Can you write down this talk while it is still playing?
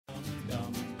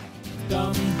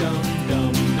Dum, dum,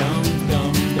 dum, dum,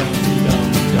 dum, dum,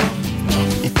 dum,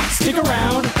 dum. Stick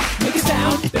around, make a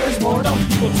sound. There's more Dumb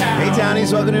People Town. Hey,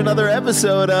 Townies, welcome to another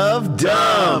episode of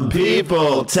Dumb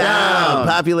People Town.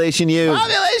 Population U.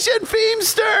 Population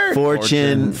Feimster.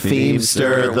 Fortune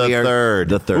Feimster the third.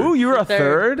 The third. Ooh, you're a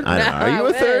third? I know. Are you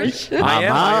a third? I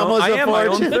am my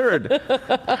own Fortune.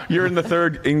 third. You're in the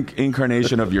third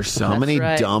incarnation of yourself. How many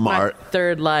Right. dumb My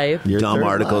third life. dumb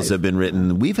articles have been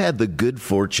written? We've had the good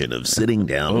fortune of sitting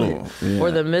down.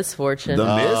 Or the misfortune. The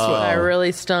misfortune. I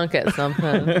really stunk at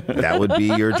something. That would be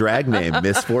your drag name,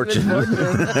 Misfortune.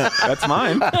 That's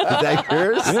mine. Is that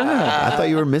yours? Yeah. I thought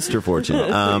you were Mr. Fortune.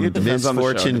 It depends on the show.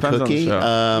 Misfortune Depends on the Cookie.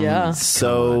 show. Yeah.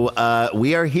 So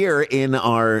we are here in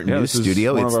our new This is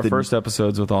studio. one It's of our the first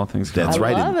episodes with All Things That's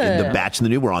Comedy. right. love In it. the Batch and the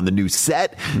New, we're on the new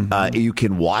set. You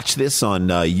can watch this on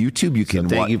YouTube. You can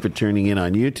Thank you for tuning in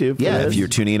on YouTube. for Yeah, this. if you're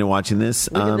tuning in and watching this.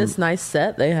 Look at this nice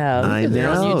set they have. I They're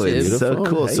on know. YouTube. It's so Beautiful.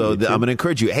 cool. Hey, So YouTube. I'm going to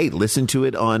encourage you, hey, listen to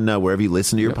it on wherever you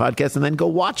listen to your podcast and then go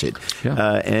watch it.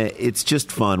 Yeah. And it's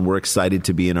just fun. We're excited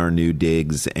to be in our new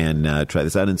digs and try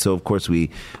this out. And so, of course, we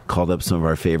called up some of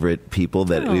our favorite people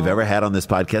that we've ever had on this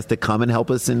podcast to come and help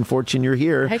us in Fortune, You're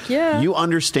Here. Heck yeah. You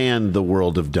understand the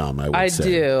world of dumb, I would I say.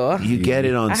 do. You get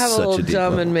it on I have a such little a deep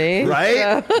dumb level. in me.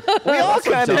 Right? We all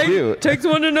kind of do. Takes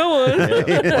one to know one.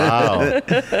 Wow.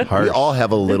 We all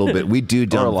have a little bit. We do Or a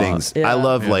dumb lot. things. Yeah. I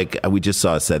love, like, we just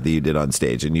saw a set that you did on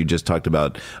stage, and you just talked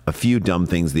about a few dumb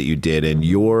things that you did, and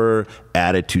your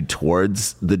attitude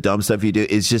towards the dumb stuff you do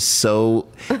is just so,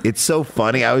 it's so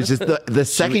funny. I was just, the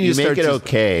second you, You start make it to-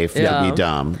 okay if Yeah. you be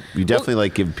dumb. You definitely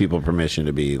like give people permission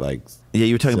to be like. Yeah,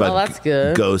 you were talking about that's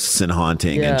good. ghosts and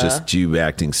haunting and Yeah. just you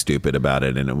acting stupid about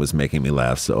it, and it was making me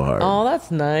laugh so hard. Oh, that's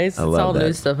nice. It's love all new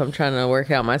that. stuff I'm trying to work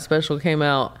out. My special came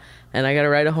out, and I got to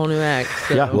write a whole new act.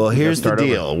 So. Yeah, well, here's the start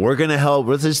deal. We're going to help.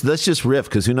 Let's just riff,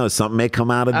 because who knows? Something may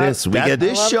come out of this. I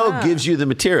This love show that. gives you the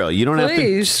material. You don't have to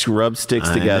Please. Scrub sticks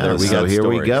I together. know. We So got here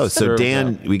we stories. go. So There we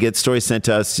Dan, we get stories sent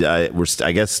to us.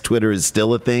 I guess Twitter is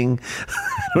still a thing.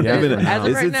 Yeah. As of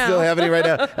Is right it now. still happening right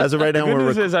now? As of right now, The good we're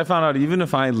news is I found out even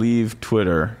if I leave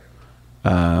Twitter,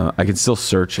 I can still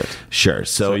search it. sure.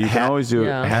 So you can always do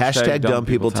Yeah. hashtag Dumb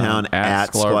People Town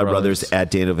at Sklar Brothers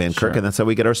at Dana Van Kirk, Sure. and that's how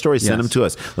we get our stories. Send them Yes. to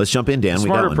us. Let's jump in, Dan. A We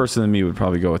got smarter one. person than me would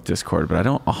probably go with Discord, but I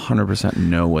don't 100%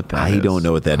 know what that is. I don't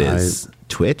know what that is.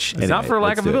 Twitch. It's not for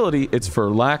lack of ability; it's for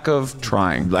lack of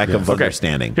trying, Lack of Okay.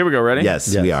 understanding. Here we go. Ready?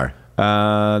 Yes, we are.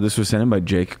 This was sent in by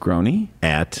Jake Groney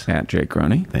At Jake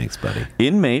Groney. Thanks, buddy.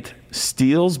 Inmate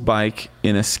steals bike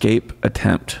in escape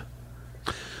attempt.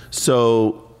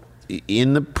 So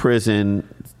in the prison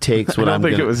takes what I don't I'm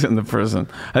think gonna, it was in the prison.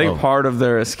 I think part of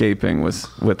their escaping was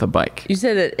with a bike You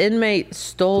said an inmate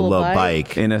stole Low a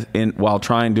bike. in while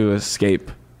trying to escape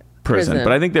prison. Prison.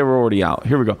 But I think they were already out.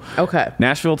 Here we go. Okay.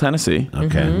 Nashville, Tennessee.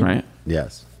 Okay. Right.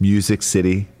 Yes. Music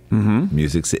City.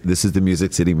 Music City. This is the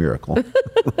Music City miracle.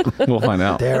 We'll find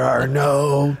out. There are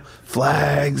no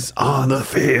flags on the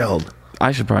field.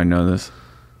 I should probably know this.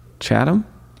 Chatham,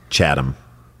 Chatham.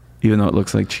 even though it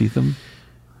looks like Cheatham,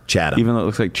 Chatham. even though it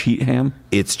looks like Cheatham.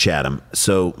 It's Chatham.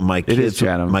 So my kids, is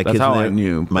Chatham. My That's kids, how when I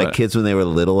knew, My but- kids when they were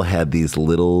little had these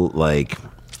little like.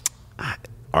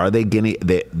 Are they guinea?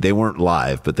 They weren't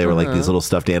live, but they were like these little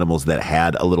stuffed animals that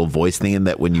had a little voice thing in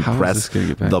that when you How is press this gonna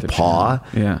get back the to paw,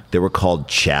 Chatham? Yeah. they were called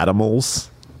Chathimals.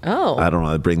 Oh. I don't know.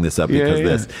 I bring this up because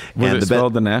this. Was it the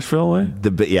spelled the Nashville way?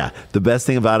 the best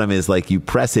thing about them is like you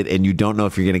press it and you don't know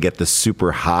if you're going to get the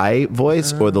super high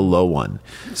voice or the low one.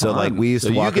 So like we used So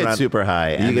to you walk get around, super high,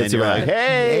 You and get then super you're high. like,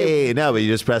 Hey, no, but you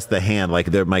just press the hand.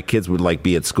 Like my kids would like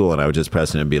be at school and I would just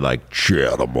press it and be like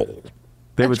Chatimal,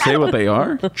 They would say what they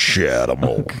are.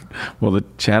 Chatimal. Well, the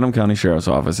Chatham County Sheriff's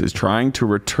Office is trying to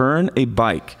return a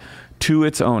bike to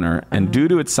its owner, and due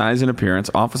to its size and appearance,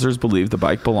 officers believe the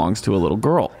bike belongs to a little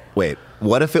girl. Wait,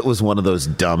 what if it was one of those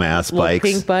dumbass Little bikes?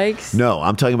 pink bikes? No,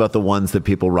 I'm talking about the ones that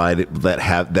people ride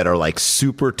that are like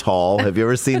super tall. Have you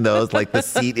ever seen those? Like the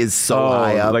seat is so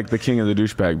high up. like the king of the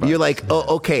douchebag bike. You're like,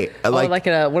 oh, okay. Like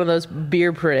at one of those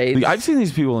beer parades. I've seen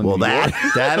these people in well, New York.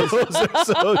 That is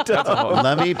so dumb.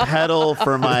 let me pedal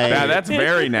for my That's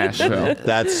very Nashville.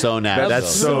 that's so natural. That's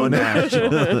so natural. You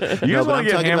but just want I'm to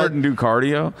get talking hammered about- and do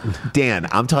cardio? Dan,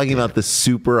 I'm talking about the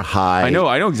super high. I know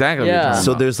exactly what you're Yeah. talking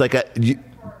So about. there's like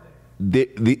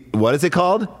the what is it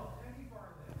called?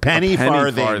 penny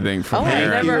farthing. farthing from Oh, I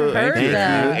Aaron. never heard Thank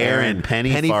that. you, Aaron.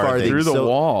 Penny farthing. Through the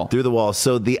wall. Through the wall.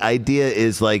 So the idea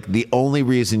is like the only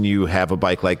reason you have a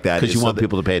bike like that 'Cause is you so want that-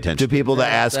 people to pay attention. To people to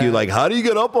ask you like, how do you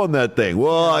get up on that thing?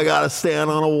 Well, I got to stand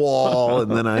on a wall,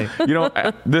 and then I You know,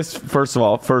 this first of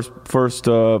all, first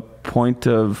point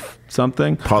of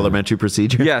something. parliamentary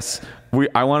procedure. Yes,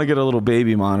 I want to get a little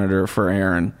baby monitor for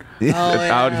Aaron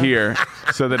out here,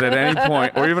 so that at any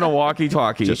point, or even a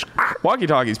walkie-talkie.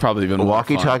 Walkie-talkie's probably even more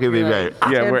Walkie-talkie would be better.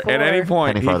 fun. Yeah, where at any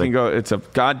point Penny he farthing. can go. It's a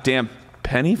goddamn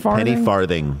penny farthing. Penny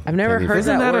farthing. I've never heard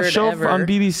Isn't that that word a show ever. on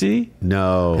BBC?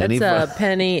 No. That's a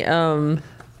penny.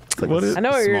 What is? I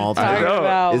know what you're Small talking town.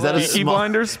 about. Is that a Peaky small,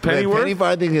 Blinders? Wait, Pennyworth? Penny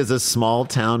farthing is a small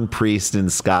town priest in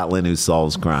Scotland who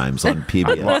solves crimes on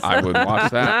PBS. Well, I would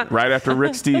watch that right after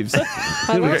Rick Steves.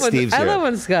 I Steve's here. love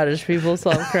when Scottish people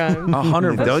solve crime.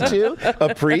 100%. Don't you?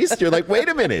 A priest? You're like, wait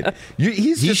a minute.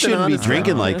 He shouldn't be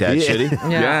drinking like that, should he?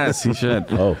 Yes, he should.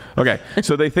 Oh. Okay.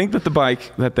 So they think that the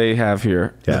bike that they have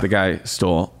here, that the guy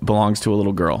stole, belongs to a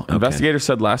little girl. Investigators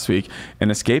said last week an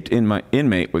escaped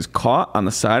inmate was caught on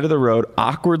the side of the road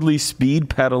awkwardly speed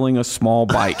pedaling a small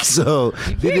bike. So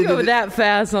You can't go that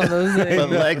fast on those things. But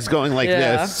legs going like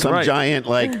Yeah. this. Some Right. giant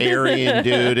like Aryan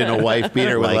dude in a wife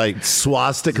beater with like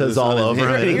swastikas all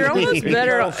over it. You're almost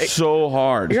better. So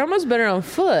hard. You're almost better on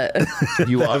foot.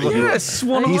 You are. Yes,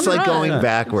 He's like Run. going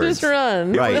backwards. Just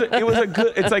run. Right. It was a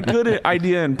good. It's like good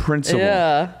idea in principle.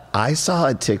 Yeah. I saw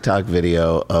a TikTok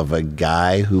video of a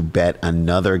guy who bet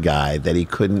another guy that he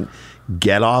couldn't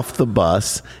get off the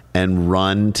bus and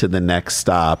run to the next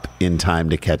stop in time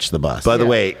to catch the bus. By the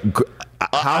way,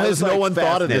 how has no one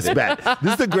thought of this bet?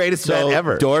 This is the greatest bet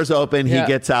ever. Doors open, Yeah. he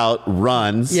gets out,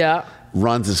 runs. Yeah.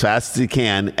 Runs as fast as he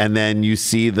can, and then you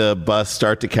see the bus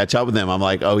start to catch up with him. I'm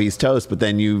like, oh, he's toast. But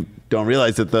then you don't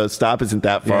realize that the stop isn't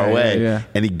that far Yeah, away. yeah.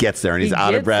 And he gets there, and he's He out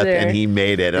of gets breath, there. and he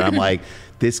made it. And I'm like,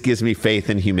 this gives me faith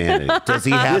in humanity. Does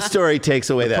he have? This story takes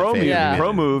away that Pro faith. move, in Yeah.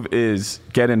 pro move is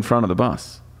get in front of the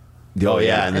bus. Oh,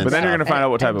 yeah. And then, But then you're going to find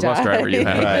out what type of bus driver you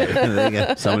have.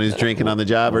 right. Someone who's drinking on the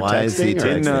job or Why is he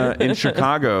texting. In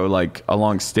Chicago, like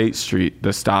along State Street,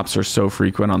 the stops are so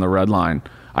frequent on the red line.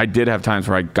 I did have times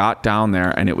where I got down there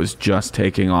and it was just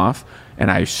taking off, and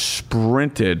I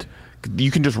sprinted.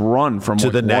 You can just run from To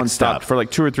like the one next stop. for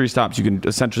like 2 or 3 stops. You can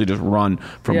essentially just run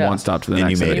from Yeah. one stop to the And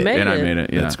next. you made it. You made and I it. made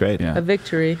it. Yeah. That's great. Yeah. A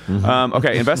victory.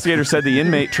 Okay, investigators said the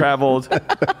inmate traveled.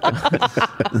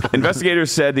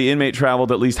 Investigators said the inmate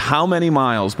traveled at least how many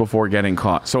miles before getting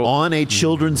caught? So on a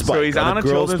children's bike. so he's on a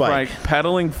girl's children's bike,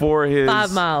 pedaling for his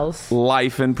 5 miles.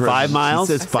 life in prison. 5 miles?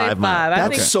 He says I say 5 miles. five. I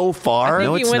That's think- so far. I think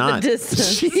No, he it's went not. the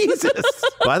distance. Jesus.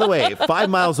 By the way, 5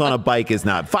 miles on a bike is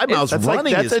not. 5 miles That's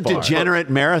running that's is a far. degenerate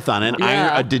marathon,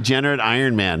 Yeah. a degenerate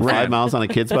Ironman. 5 miles on a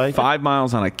kid's bike. 5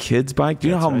 miles on a kid's bike. Do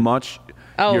you know how much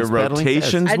Oh, your it's pedaling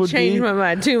rotations I would changed be? my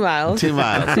mind. 2 miles. 2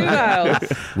 miles. 2 miles.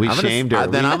 We shamed her.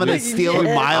 Then I'm going to steal.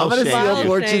 Yeah. I'm going to steal Mile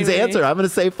Fortune's shaming. answer. I'm going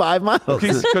to say 5 miles.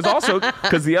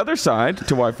 Because the other side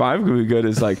to why 5 would be good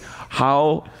is like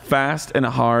how fast and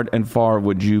hard and far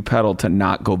would you pedal to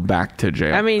not go back to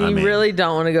jail? I mean, you really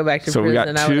don't want to go back to So we got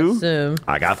prison, I would 2? assume.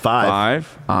 I got 5.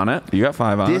 5 on it. You got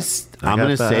 5 on This, it. I'm got going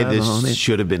to say five on this it.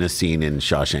 should have been a scene in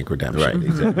Shawshank Redemption. Right,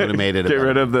 exactly. Would have made it. Get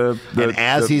rid of the And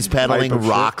as the he's pipe pedaling, of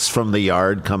shit. rocks from the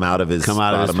yard come out of his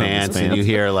bottom pants, and you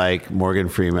hear like Morgan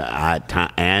Freeman,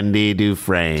 Andy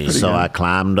Dufresne. So I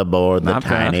climbed aboard the Not bad.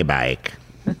 tiny bike.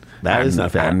 That is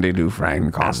not bad. Andy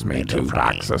Dufresne cost me 2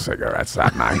 packs of cigarettes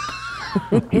that night.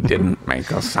 He didn't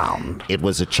make a sound. It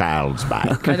was a child's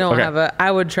bike. I don't Okay. have a. I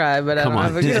would try, but I don't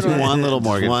have a good Just one. one little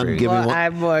Morgan Freeman. Give me Well, one.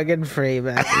 I'm Morgan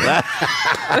Freeman.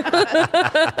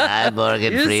 I'm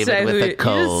Morgan You just say Freeman who. with a You just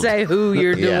cold. say who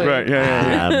you're doing. Right,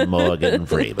 yeah. I'm Morgan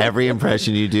Freeman. Every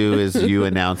impression you do is you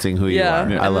announcing who Yeah.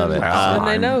 you are. Yeah. I love it. And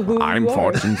they know who I'm you are.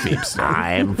 Fortune Feimster.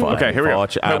 I'm for, Okay, here we go.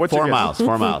 Fortune- No, what's your 4 guess? miles.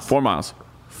 4 miles. 4 miles.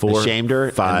 Four, Shamed her.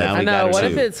 and 5. now we I know. got her What too.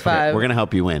 if it's 5? We're going to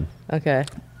help you win. Okay.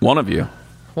 One of you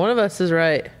One of us is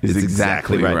right. is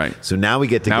exactly right. So now we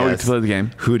get to Now we guess. get to play the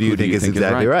game. Who do you think is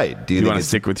exactly right? Do you think want to it's-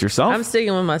 stick with yourself? I'm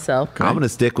sticking with myself. I'm going to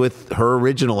stick with her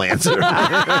original answer. 5?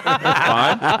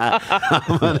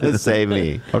 I'm going to say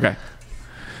me. Okay.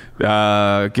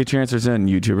 Get your answers in,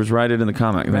 YouTubers. Write it in the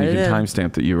comment. And then Write you it can in.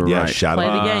 timestamp that you were Yeah, right. shout Play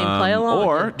out. the game. Play along.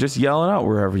 Or just yell it out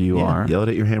wherever you are. Yell it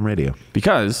at your ham radio.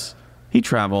 Because he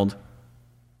traveled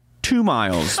 2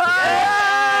 miles.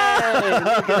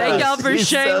 Thank y'all for He's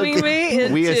so shaming good. me.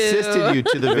 Into... We assisted you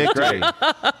to the victory.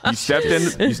 You stepped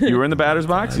in. You were in the batter's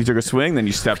box. You took a swing. Then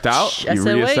you stepped out. I You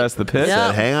said, wait. reassessed the pitch. Yeah.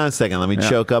 But hang on a second. Let me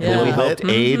choke up a Yeah. little We bit. helped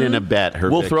aid and abet her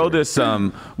We'll throw victory. this.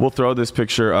 We'll throw this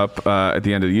picture up at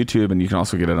the end of the YouTube, and you can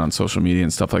also get it on social media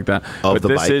and stuff like that. Of but the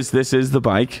bike? this is the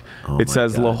bike. It my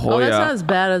says La God. Jolla. Oh, that's not as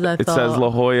bad as I It thought. says La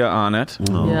Jolla on it.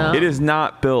 Yeah. It is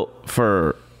not built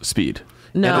for speed.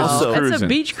 No, also- it's a Cruising.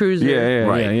 beach cruiser.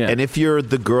 Yeah. And if you're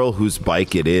the girl whose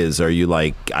bike it is, are you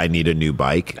like, I need a new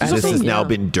bike? I This think- has now yeah.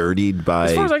 been dirtied by.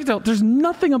 As far as I can tell, there's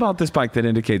nothing about this bike that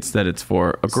indicates that it's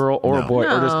for a girl or a boy.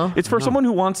 Or No. just, it's for someone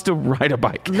who wants to ride a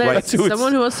bike. There's So it's-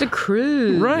 someone who wants to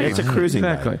cruise. Right. It's a cruising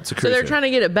Exactly. bike. It's a So they're cruiser. trying to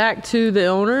get it back to the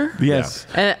owner. Yes.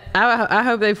 And I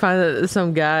hope they find that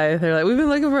some guy. They're like, we've been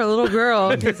looking for a little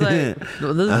girl. He's like,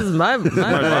 well, this is my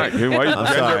My bike.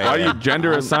 Why you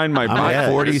gender assign my I'm bike? a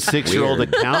 46-year-old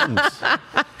accountant.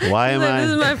 Why am This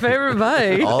is I? my favorite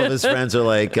bike. All of his friends are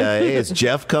like, hey, is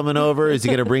Jeff coming over? Is he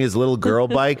going to bring his little girl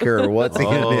bike or what's he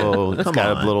going to do? Oh, it's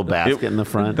got a little basket in the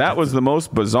front. That was the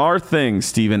most bizarre thing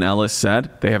Stephen Ellis said.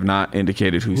 They have not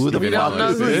indicated who the Stephen We don't know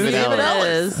Ellis who is, Stephen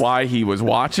is. why he was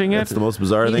watching it. That's the most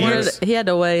bizarre He, thing. he had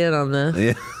to weigh in on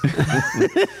this.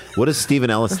 What does Stephen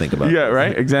Ellis think about Yeah, this?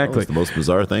 right? Exactly. That's the most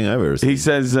bizarre thing I've ever seen. He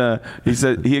says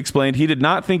he explained he did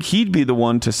not think he'd be the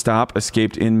one to stop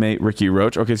escaped inmate Ricky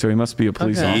Roach. Okay, so he must be a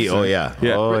police Okay. officer. Oh, yeah.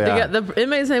 Yeah. Oh, yeah. The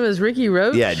inmate's name is Ricky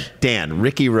Roach. Yeah, Dan,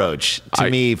 Ricky Roach, to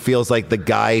me, feels like the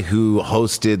guy who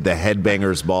hosted the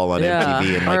Headbangers Ball on Yeah.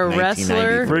 MTV in like Or a wrestler.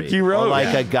 1993. Ricky Or Roach.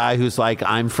 like a guy who's like,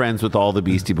 I'm friends with all the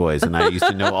Beastie Boys, and I used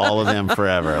to know all of them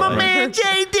forever. Like, Man,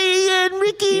 JD and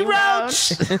Ricky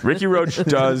Roach. Ricky Roach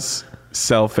does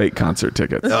sell fake concert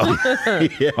tickets.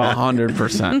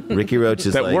 100%. Ricky Roach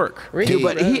is That like, work. Dude,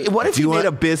 but what if Do he you made want-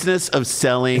 a business of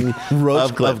selling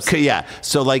Roach clips? Yeah,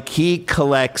 so like he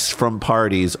collects from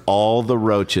parties all the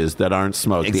roaches that aren't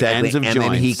smoked, Exactly, the ends of and joints.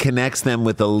 then he connects them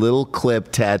with a little clip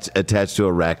attached to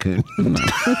a raccoon. Do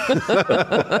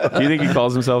you think he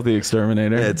calls himself the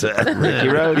exterminator? It's Ricky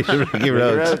Roach. Ricky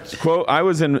Roach. Quote,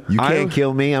 You can't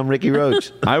kill me. I'm Ricky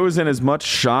Roach. I was in as much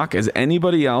shock as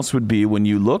anybody else would be when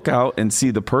you look out and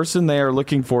see the person they are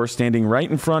looking for standing right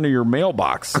in front of your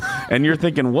mailbox, and you're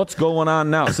thinking, "What's going on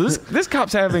now?" So this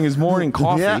cop's having his morning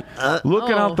coffee,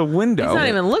 looking out the window. He's not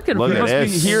even looking Look for at He must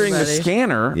be this. hearing the Everybody.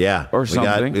 scanner, Yeah, or we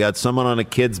something. got someone on a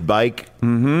kid's bike,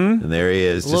 and there he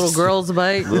is, Little just girl's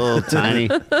bike. little tiny.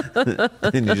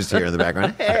 and you just hear in the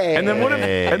background, "Hey!" And then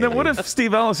what if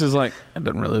Steve Ellis is like, that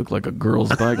doesn't really look like a girl's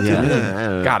bike.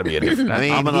 Gotta be a different. I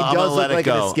mean, I'm gonna he does let look it like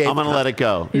an go. escaped I'm gonna let it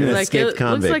go. He's an like, escaped it looks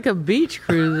convict. like a beach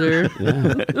cruiser.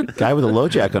 Guy with a low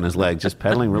jack on his leg, just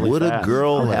pedaling really Would fast. a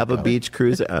girl have a beach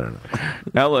cruiser? I don't know.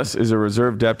 Ellis is a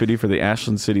reserve deputy for the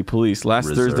Ashland City Police. Last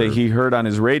Reserve. Thursday, he heard on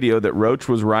his radio that Roach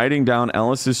was riding down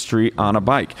Ellis's street on a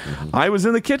bike. I was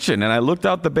in the kitchen and I looked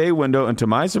out the bay window, and to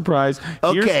my surprise,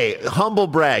 here's- Okay, humble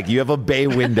brag. You have a bay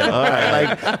window. All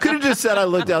right, like could have just said I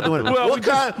looked out the window. Well, what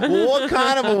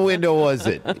kind of a window was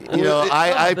it? You know,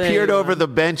 I Something. peered over the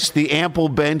bench, the ample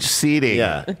bench seating.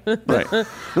 Yeah. right.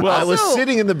 I was Also-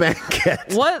 sitting in the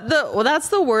banquette. Well, that's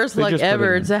the worst They luck just put it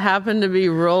ever in. to happen to be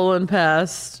rolling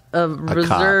past a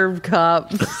reserve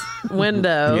cop's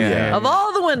window Yeah. of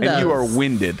all the windows. And you are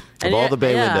winded. Of all the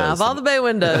bay windows. Of all the bay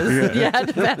windows, you had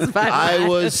to pass by. I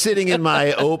was sitting in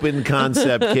my open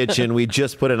concept kitchen. We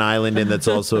just put an island in that's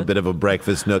also a bit of a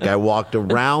breakfast nook. I walked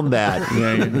around that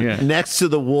Yeah. next to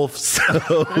the wolf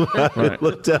stove. I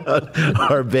looked out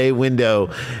our bay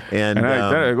window and, And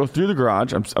I go through the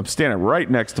garage. I'm standing right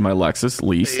next to my Lexus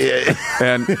leased.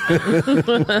 And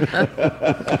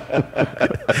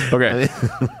okay,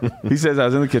 he says I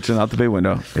was in the kitchen out the bay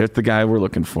window. There's the guy we're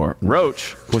looking for.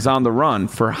 Roach was on the run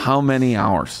for how many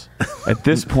hours at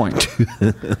this point?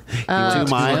 2 miles.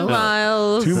 2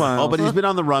 miles. 2 miles. Oh, but he's been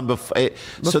on the run before. So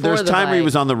Before there's the time where he bike.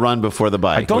 was on the run before the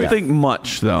bike. I don't think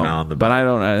much though. On the But I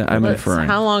don't. I'm inferring.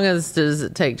 How long does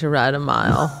it take to ride a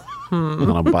mile?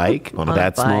 on a bike On a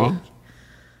that small. bike?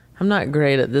 I'm not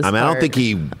great at this. I mean, I don't part. think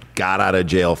he got out of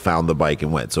jail, found the bike,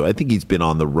 and went. So I think he's been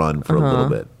on the run for a little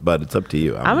bit. But it's up to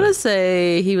you. I'm gonna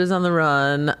say he was on the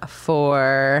run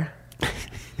for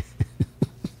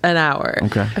an hour.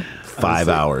 Okay. 5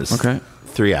 hours. Okay.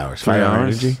 3 hours. 3 5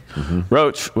 hours.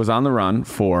 Roach was on the run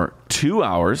for 2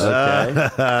 hours. Okay.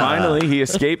 Finally, he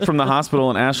escaped from the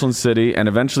hospital in Ashland City and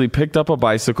eventually picked up a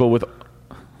bicycle with.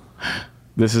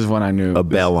 This is when I knew A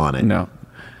bell on it. No.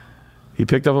 He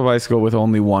picked up a bicycle with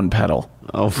only one pedal.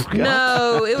 Oh, God.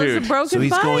 No, it was Dude, a broken So he's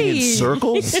bike. going in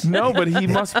circles? No, but he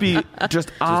must be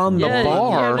just on the Yeah,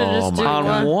 bar you have to just do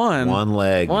on one. One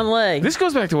leg. One leg. This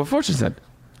goes back to what Fortune said.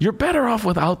 You're better off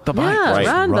without the bike. Yeah, Right,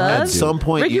 run, run. bud. At some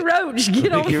point, Ricky Roach,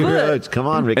 get on Ricky foot. Roach. Come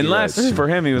on, Ricky Unless Roach. for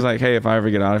him, he was like, "Hey, if I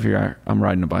ever get out of here, I'm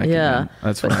riding a bike." Yeah, again.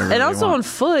 That's what I really and also want. on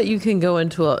foot, you can go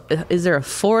into a. Is there a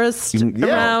forest Yeah,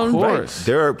 around? of course.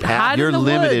 There are Hide in You're the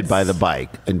limited woods. by the bike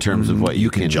in terms of what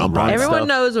you can jump on run. Everyone stuff.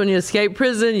 knows when you escape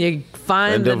prison, you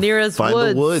find the nearest find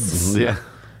woods. the woods. Yeah.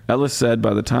 Ellis said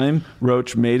by the time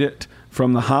Roach made it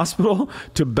from the hospital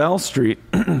to Bell Street,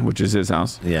 which is his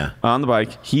house. Yeah. On the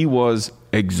bike, he was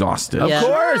exhausted. Yeah. Of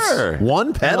course.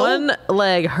 One pedal. One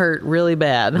leg hurt really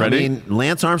bad. I mean,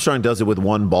 Lance Armstrong does it with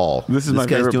one ball. This is my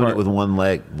guy's favorite doing part. it with one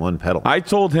leg, one pedal. I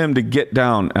told him to get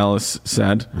down, Ellis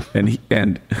said,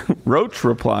 and Roach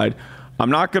replied, I'm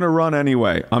not going to run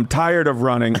anyway. I'm tired of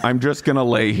running. I'm just going to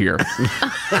lay here.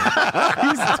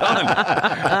 He's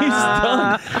done. He's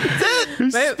done.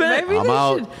 He's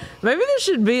spent. Maybe there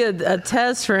should be a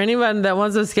test for anyone that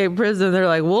wants to escape prison. They're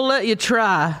like, we'll let you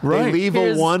try. They leave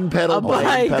Here's a one pedal a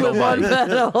bike with one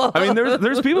pedal. I mean,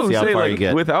 there's people who See how say far you like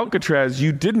get. with Alcatraz,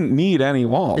 you didn't need any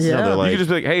walls. Yeah. No, they're like- you could just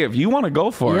be like, hey, if you want to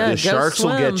go for Yeah, it, the go sharks will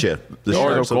swim. get you. The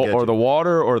or sharks will get or you. the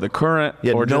water or the current,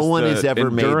 Yeah, or no just one the has ever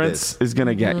made endurance this. is going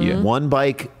to get you. One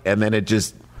bike, and then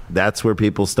that's where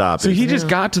people stop. So he just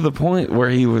got to the point where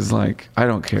he was like, I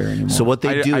don't care anymore. So what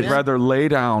they do I'd is- rather lay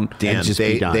down Dan, and just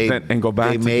they, be done they, and go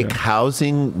back They to make jail.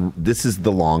 housing. This is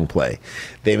the long play.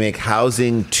 They make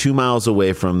housing 2 miles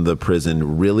away from the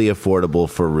prison really affordable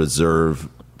for reserve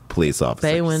police officers.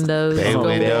 Bay windows. Bay go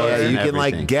windows. forward. Yeah, you can Everything.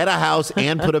 like get a house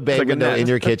and put a bay like a window net. in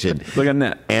your kitchen. Like a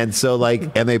net. And so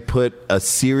and they put a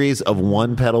series of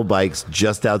one pedal bikes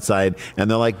just outside, and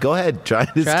they're like, go ahead, try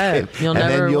this Try kid. it. You'll and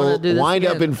never then wanna you'll do this wind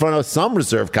up again. in front of some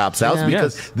reserve cop's house Yeah.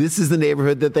 because Yes. this is the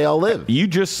neighborhood that they all live. You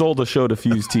just sold a show to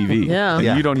Fuse TV. Yeah. And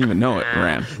Yeah. you don't even know it,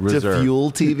 Ran. To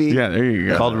Fuel TV. Yeah, there you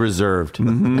go. Called reserved.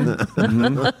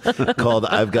 Called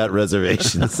I've Got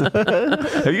Reservations. Have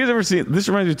you guys ever seen this?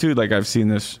 Reminds me too, like I've seen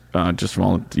this just from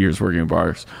all the years working in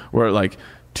bars, where like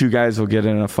two guys will get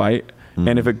in a fight,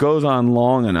 and if it goes on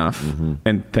long enough,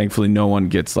 and thankfully no one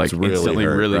gets like really instantly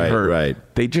hurt, really right, hurt,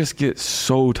 right. they just get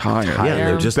so tired. Yeah,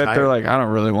 they're just that tired. they're like, I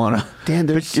don't really want to. Dan,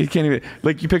 there's- you can't even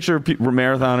like you picture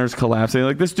marathoners collapsing.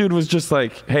 Like this dude was just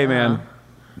like, hey man,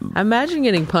 I imagine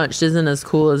getting punched isn't as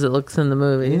cool as it looks in the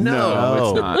movie.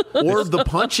 no, it's not. Or the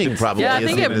punching probably Yeah, I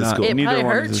think isn't it, as cool. it Neither probably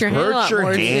one hurts is your as- hand a lot Hurts your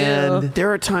more, hand. too.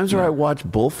 There are times where I watch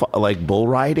bull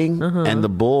riding, and the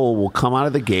bull will come out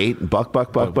of the gate, buck,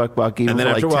 even And then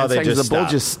for after like a while, 10 they seconds. just the bull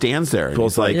stop. just stands there. and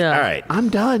Bull's he's like, Yeah. all right, I'm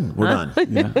done. we're done.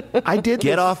 I did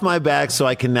Get this. off my back so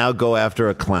I can now go after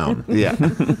a clown. Yeah.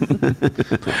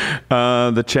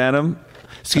 The Chatham.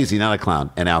 Excuse me, not a clown,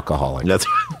 an alcoholic. That's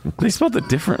They spelled it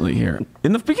differently here.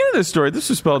 In the beginning of this story, this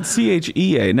was spelled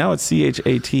CHEA. Now it's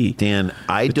CHAT. Dan,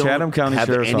 I The don't Chatham County have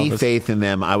Sheriff's any Office. faith in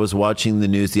them. I was watching the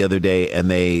news the other day,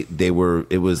 and it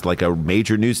was like a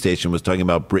major news station was talking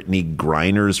about Brittany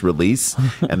Griner's release,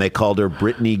 and they called her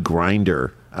Brittany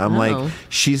Grinder. I'm like,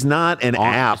 she's not an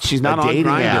app. she's not a on dating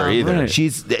Grindr app. either. Right.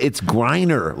 It's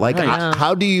Griner. Like, Right.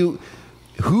 how do you?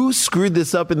 Who screwed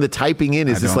this up in the typing in?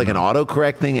 Is this don't like know. an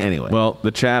autocorrect thing? Anyway, Well,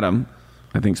 the Chatham,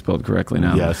 I think spelled correctly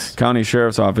now. Yes. County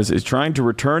Sheriff's Office is trying to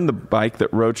return the bike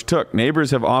that Roach took.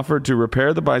 Neighbors have offered to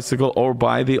repair the bicycle or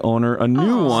buy the owner a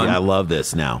new one. I love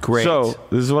this now. Great. So,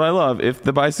 this is what I love. If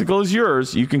the bicycle is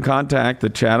yours, you can contact the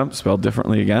Chatham, spelled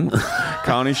differently again,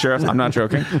 County Sheriff's, I'm not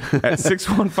joking, at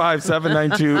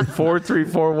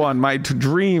 615-792-4341. My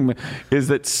dream is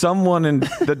that someone in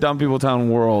the Dumb People Town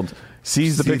world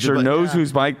sees the Sees the picture, bike. knows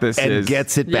whose bike this And is.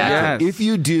 gets it back. Yes. If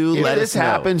you do, If let this us know.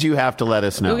 happens, you have to let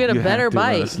us know. You'll get a You better have to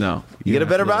let bike. us know. You get a have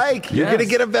better to let us- bike. You're Yes. going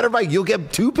to get a better bike. You'll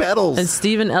get 2 pedals. And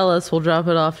Stephen Ellis will drop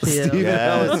it off to you.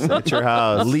 Yes, at your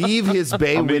house. Leave his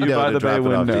bay I'll meet you window by to the bay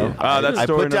drop it off to window. you. That's I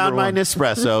story put down number my one.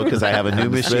 Nespresso because I have a new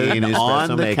machine Nespresso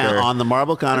on maker. on the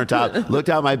marble countertop. Looked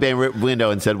out my bay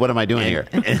window and said, "What am I doing here?"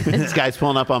 This guy's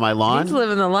pulling up on my lawn. He's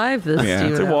living the life. This Yeah,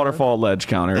 it's a Stephen waterfall ledge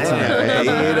counter. It's not- Hey,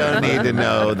 you don't need to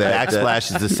know that.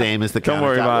 Backsplash is the same as the Don't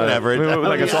worry countertop, about it. whatever.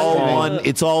 Like It's a all small- one.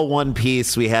 It's all one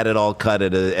piece. We had it all cut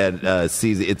at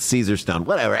Caesar. It's Caesar Stone.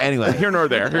 Whatever. Anyway, Here nor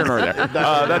there.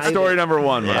 That's story number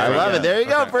one. I love it. There you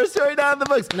go. First story down in the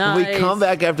books. When we Nice. come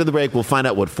back after the break, we'll find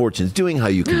out what Fortune's doing, how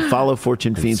you can follow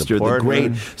Fortune Feimster, the support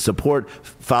great her. support,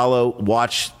 follow,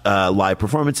 watch live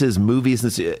performances, movies.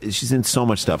 And she's in so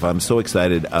much stuff. I'm so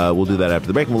excited. We'll do that after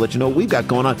the break, and we'll let you know what we've got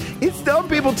going on. It's Dumb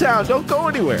People Town. Don't go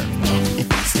anywhere.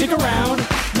 Stick around,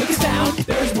 make a sound.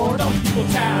 There's more Dumb People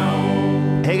Town.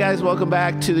 Hey guys, welcome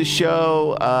back to the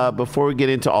show. Before we get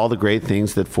into all the great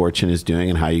things that Fortune is doing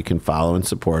and how you can follow and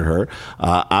support her,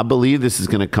 I believe this is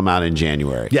going to come out in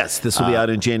January. Yes, this will be out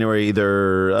in January,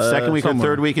 either Second week or somewhere.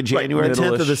 third week of January. the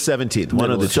 10th or the 17th.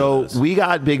 One of the two. So of those. we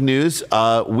got big news.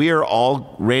 We are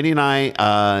all, Randy and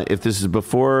I, if this is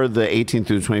before the 18th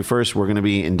through the 21st, we're going to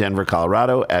be in Denver,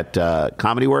 Colorado at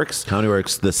Comedy Works. Comedy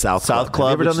Works, the South South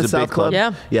Club. Have you Club, ever done which the is a big South Club?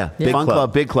 club. Yeah. Big Fun club.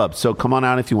 club, big club. So come on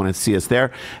out if you want to see us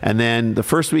there. And then the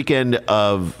first weekend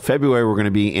of February, we're going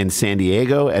to be in San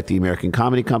Diego at the American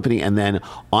Comedy Company. And then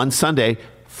on Sunday,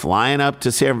 flying up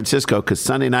to San Francisco because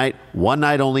Sunday night, one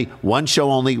night only, one show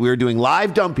only. We're doing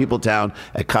live Dumb People Town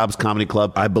at Cobb's Comedy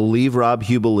Club. I believe Rob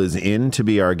Hubel is in to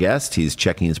be our guest. He's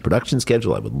checking his production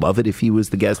schedule. I would love it if he was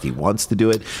the guest. He wants to do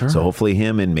it. Sure. So hopefully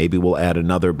him, and maybe we'll add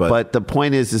another. But the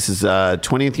point is, this is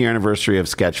 20th year anniversary of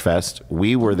Sketchfest.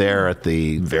 We were there at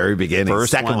the very beginning.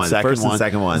 Second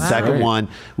one.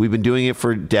 We've been doing it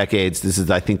for decades. This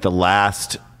is, I think, the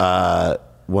last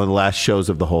one of the last shows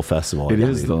of the whole festival. It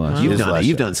is the last.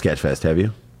 You've done Sketchfest, have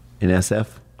you? In SF?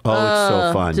 Oh, it's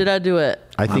so fun. Did I do it?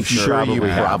 I think you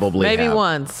probably maybe have.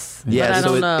 once. Yeah, but I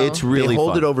don't know. It's really they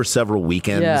hold fun. it over several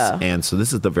weekends, and so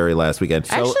this is the very last weekend.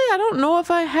 So, Actually, I don't know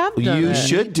if I have done you it.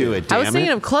 should do it. I was damn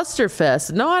thinking it. of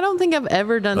Clusterfest. No, I don't think I've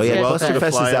ever done. Oh yeah, Sketchfest.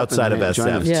 Clusterfest is outside of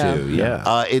SF Yeah. too.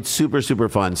 Yeah, it's super, super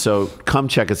fun. So come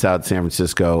check us out in San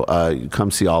Francisco. Come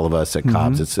see all of us at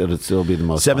Cobb's. It'll be the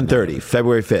most 7:30,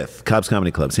 February 5th, Cobb's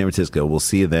Comedy Club, San Francisco. We'll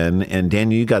see you then. And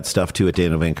Daniel, you got stuff too at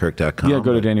danielvankirk.com. Yeah,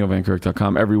 go to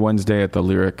danielvankirk.com. Every Wednesday at the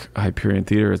Lyric Hyperion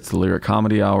Theater, it's the Lyric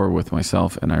Comedy Hour with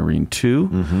myself and Irene too.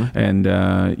 And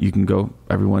you can go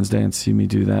every Wednesday and see me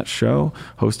do that show,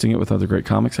 hosting it with other great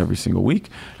comics every single week.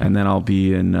 And then I'll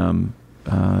be in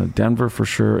Denver for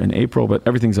sure in April, but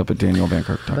everything's up at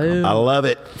danielvankirk.com. Boom. I love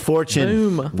it.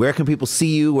 Fortune, Boom. where can people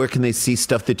see you? Where can they see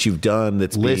stuff that you've done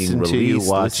that's Listen being to you, released?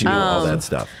 watch you, you. all that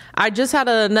stuff. I just had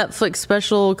a Netflix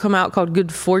special come out called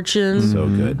Good Fortune. So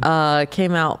good.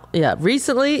 Came out,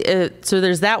 recently. So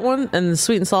there's that one, and the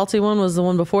Sweet and Salty one was the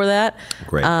one before that.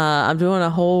 Great. I'm doing a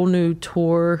whole new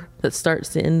tour that starts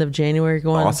the end of January.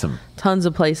 Going Awesome. Tons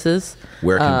of places.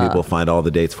 Where can people find all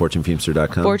the dates?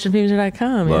 FortuneFeimster.com.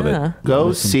 FortuneFeimster.com. Love yeah. it.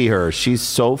 Go see her. She's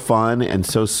so fun and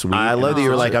so sweet. I love that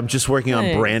you're like, I'm just working on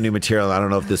Thanks. brand new material. I don't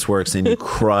know if this works. And you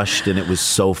crushed, and it was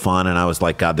so fun. And I was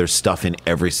like, God, there's stuff in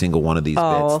every single one of these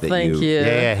Oh, bits that thank you.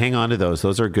 Yeah, hang on to those.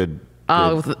 Those are good.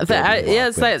 Oh, good it's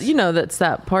that that's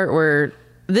that part where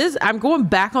I'm going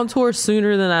back on tour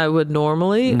sooner than I would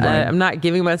normally. I'm not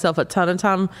giving myself a ton of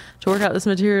time to work out this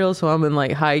material, so I'm in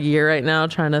like high gear right now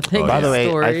trying to think. By of the way,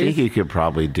 stories. I think you could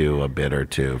probably do a bit or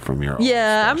two from your own I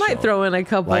special. might throw in a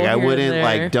couple. Like I here and wouldn't there.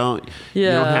 like don't you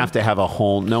Yeah. don't have to have a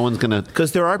whole. No one's gonna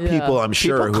because there are people I'm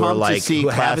sure People who are come to like see who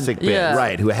classic haven't bits. Yeah.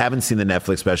 right who haven't seen the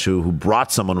Netflix special, who brought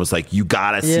someone, was like, you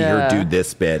gotta see her Yeah. do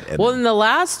this bit. And Well, in the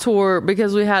last tour,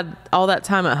 because we had all that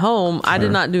time at home, I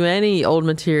did not do any old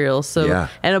material. So, Yeah.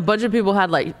 and a bunch of people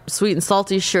had like Sweet and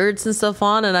Salty shirts and stuff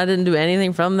on, and I didn't do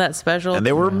anything from that special. and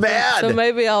they were mad. So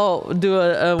maybe I'll do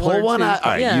a pull or one two. out.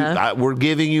 All right, Yeah. we're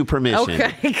giving you permission.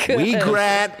 Okay, good. we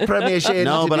grant permission.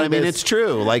 No, to but do I mean, this. it's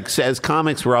true. Like, as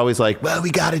comics, we're always like, well, we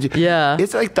got to do. Yeah.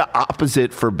 It's like the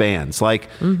opposite for bands. Like,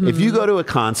 if you go to a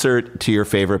concert to your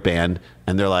favorite band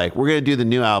and they're like, we're going to do the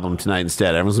new album tonight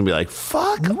instead, everyone's going to be like,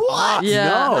 fuck, what? Yeah.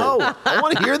 No. I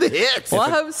want to hear the hits. Well, I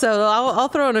hope so. I'll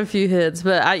throw in a few hits,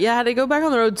 but I had to go back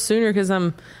on the road sooner because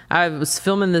I was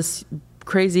filming this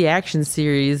crazy action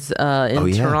series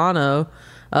in Toronto,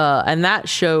 and that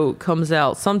show comes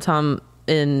out sometime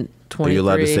in 23. Are you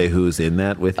allowed to say who's in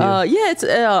that with you? Yeah, it's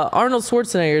Arnold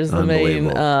Schwarzenegger is the main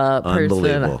person.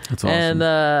 Unbelievable. That's awesome.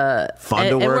 And Fun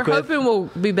to work we're with? hoping we'll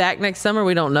be back next summer.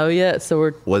 We don't know yet, so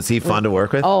we're Was he fun to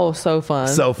work with? so fun.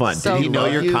 So fun. So Did Did he know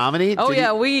love your you? comedy? Oh Did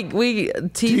yeah, he, we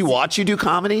did teased. he watch you do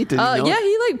comedy? Did he know? Yeah,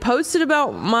 he like posted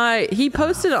about he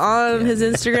posted on his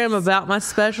Instagram about my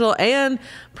special and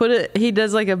put it. He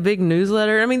does like a big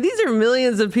newsletter. I mean, these are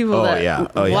millions of people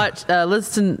that watch,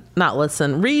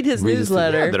 read his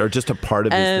newsletter that are just a part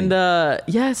of his thing.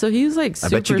 And so he was like I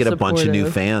super bet you get a bunch of new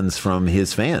supportive. fans from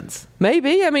his fans.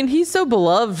 Maybe. I mean, he's so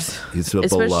beloved. He's so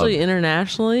especially beloved.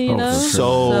 internationally, you know? for sure.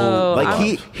 So,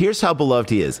 I'm- Here's how beloved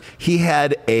he is. He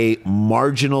had a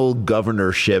marginal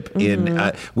governorship in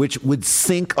which would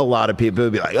sink a lot of people.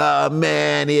 It'd be like, oh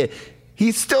man,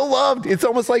 he's still loved. It's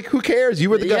almost like, who cares?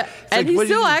 You were the guy. Yeah, and he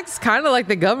still acts kind of like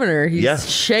the governor. He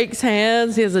shakes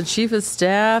hands. He has a chief of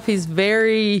staff. He's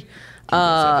very.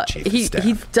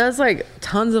 He does like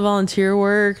tons of volunteer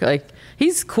work. Like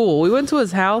he's cool. We went to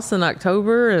his house in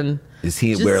October, and is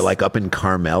he where like up in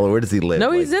Carmel, or where does he live? no,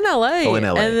 Like- he's in LA. Oh, in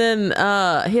LA. And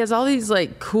then he has all these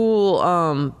like cool.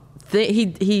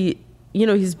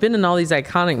 He's been in all these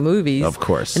iconic movies, Of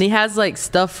course. and he has like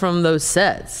stuff from those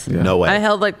sets. No way. I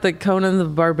held like the Conan the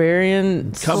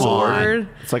Barbarian Come sword. on.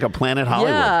 It's like a Planet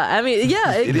Hollywood. Yeah, I mean,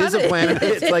 yeah, It is a kinda planet.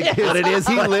 It's like what it is.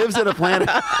 He lives in a planet.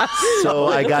 So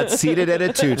I got seated at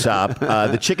a two-top.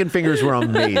 The chicken fingers were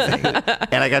amazing.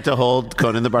 And I got to hold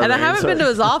Conan the And Barbarian. I haven't been to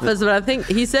his office, but I think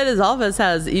he said his office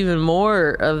has even more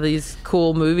of these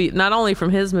cool movies, not only from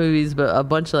his movies, but a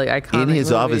bunch of like iconic In his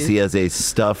movies. office, he has a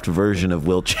stuffed version of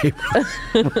Will Chamberlain.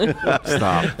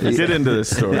 Stop. Get into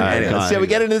this story. Anyway, shall we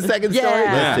get into the second story?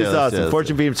 Yeah. This is awesome.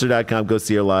 FortuneFeimster.com. Go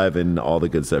see her live and all the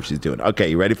good stuff she's doing. Okay,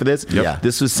 you ready for this? Yep. Yeah.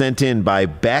 This was sent in by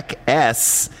Beck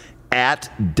S.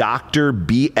 at Dr.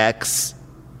 BX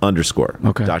 _.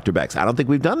 Okay. Dr. Bex. I don't think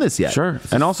we've done this yet. Sure.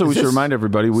 And also, we should remind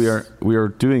everybody we are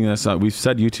doing this. We've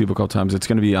said YouTube a couple times. It's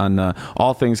going to be on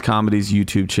All Things Comedy's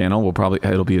YouTube channel.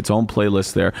 It'll be its own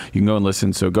playlist there. You can go and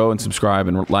listen. So go and subscribe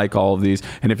and like all of these.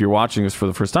 And if you're watching us for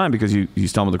the first time because you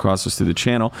stumbled across us through the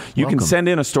channel, you can send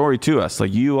in a story to us.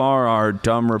 Like, you are our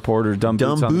dumb reporter, dumb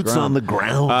boots on the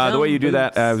ground. The way you do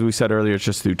that, as we said earlier, it's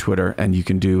just through Twitter, and you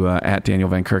can do at Daniel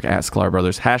Van Kirk, at Sklar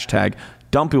Brothers, hashtag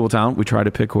Dumb People Town. We try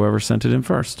to pick whoever sent it in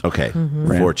first. Okay.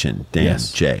 Fortune, Dan,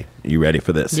 Jay, you ready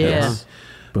for this? Yeah. Yes.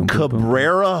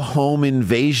 Cabrera home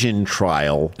invasion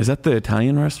trial. Is that the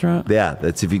Italian restaurant? Yeah,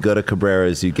 that's if you go to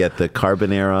Cabrera's, you get the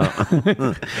carbonara.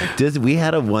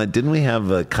 Didn't we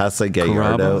have a Casa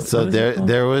Gallardo? So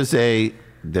there was a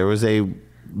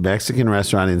Mexican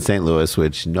restaurant in St. Louis,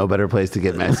 which no better place to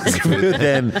get Mexican food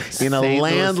than in a St. Louis,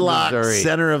 landlocked Missouri,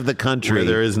 center of the country where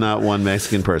there is not one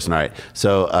Mexican person. All right,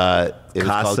 so it was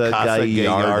called Casa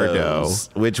Gallardo,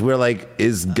 which we're like,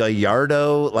 is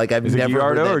Gallardo like I've Is never it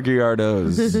Gallardo heard or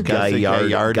Gallardo's? Gallardo.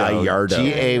 Gallardo.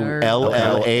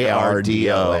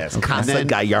 Casa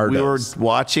Gallardo. We were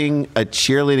watching a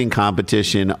cheerleading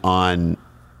competition on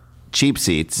cheap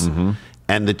seats,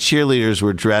 and the cheerleaders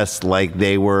were dressed like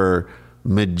they were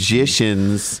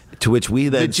magicians. To which we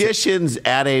then magicians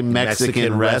at a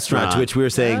Mexican restaurant. To which we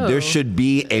were saying there should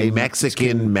be a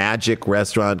Mexican magic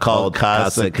restaurant called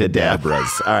Casa Cadabras.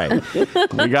 All right,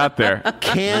 We got there.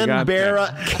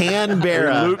 Canberra. We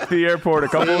looped the airport a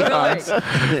couple of times.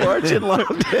 Fortune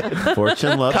loved it.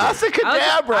 Fortune loved Casa it.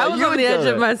 Cadabra. I was on the edge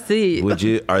of my seat. Would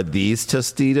you? Are these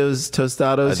tostados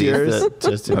yours?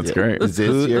 That's great. Is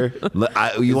this your?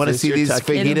 You want to see your these tuck-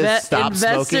 fajitas stop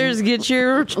Investors, smoking? get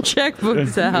your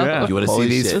checkbooks out. Yeah. You want to see Holy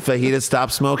these shit. fajitas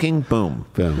stop smoking? Boom.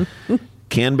 Boom.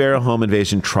 Canberra home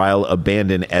invasion trial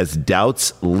abandoned as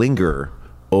doubts linger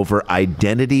over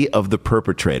identity of the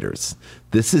perpetrators.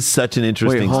 This is such an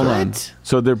interesting Wait, hold story. on.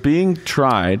 So they're being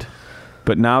tried,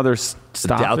 but now they're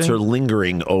stopping? Doubts are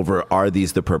lingering over, are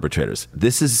these the perpetrators?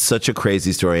 This is such a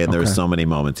crazy story, and there are so many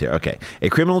moments here. Okay. A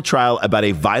criminal trial about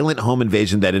a violent home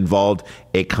invasion that involved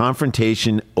a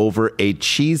confrontation over a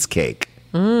cheesecake.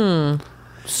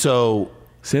 So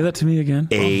Say that to me again.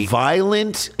 A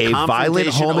violent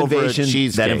home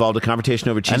invasion that involved a confrontation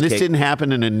over cheesecake. And this didn't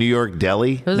happen in a New York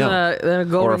deli. It was in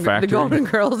a factory. the Golden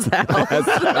Girls house.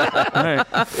 Right.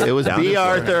 It was B.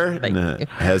 Arthur.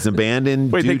 Has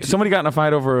abandoned. Wait, somebody got in a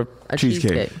fight over a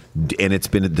cheesecake. And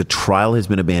the trial has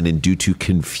been abandoned due to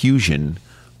confusion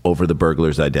over the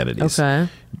burglars' identities. Okay.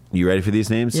 You ready for these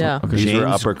names? Yeah. Okay. These were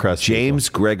upper crust James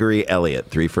Gregory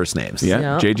Elliott, 3 first names.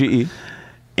 Yeah. JGE.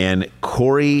 And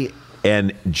Corey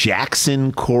and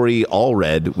Jackson Corey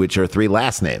Allred, which are 3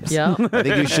 last names. Yeah. I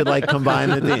think you should combine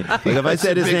the thing. Like if I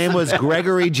said his name was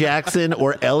Gregory Jackson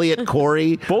or Elliot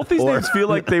Corey. Both these names feel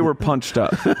like they were punched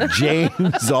up. James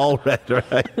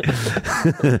Allred,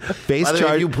 right? Face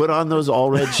charge. You put on those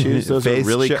Allred shoes, those are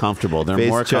really comfortable. They're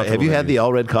more comfortable. Have you had the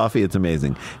Allred coffee? It's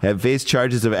amazing. Have faced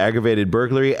charges of aggravated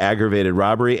burglary, aggravated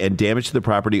robbery, and damage to the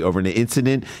property over an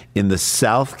incident in the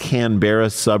South Canberra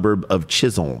suburb of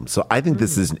Chisholm. So I think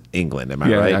this is England. Am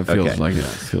I right? Yeah, it feels like it.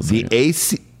 The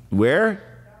AC, where?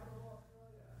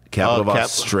 Capital of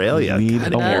Australia. Need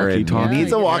God, a Aaron. walkie-talkie. He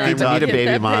needs a walkie-talkie. I need a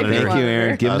baby monitor. Thank you,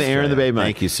 Aaron. Give him the Aaron the baby monitor.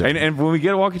 Thank you, sir. And when we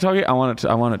get a walkie-talkie, I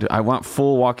want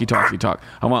full walkie-talkie talk.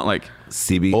 I want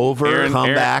CB over,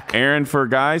 come back. Aaron for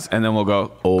guys, and then we'll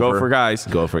go for guys.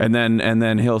 Go for and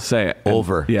then he'll say it.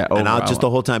 Over. Yeah, over. And I'll just the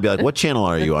whole time be like, what channel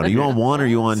are you on? Are you on 1 or are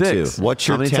you on 6. 2? What's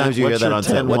your How many 10 times do you hear what's that your on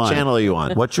 10 10? What one? channel are you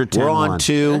on? What's your 10 We're on one?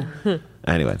 2.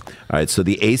 Anyway, all right. So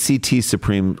the ACT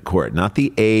Supreme Court, not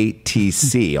the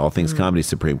ATC, All Things Comedy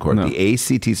Supreme Court. No. The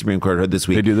ACT Supreme Court heard this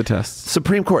week. They do the tests.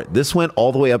 Supreme Court. This went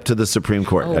all the way up to the Supreme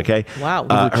Court. Okay. Wow.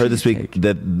 Heard this week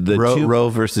that the Roe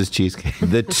versus cheesecake.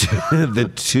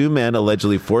 the two men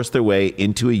allegedly forced their way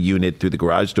into a unit through the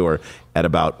garage door at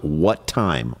about what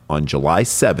time on July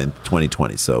 7th,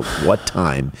 2020? So what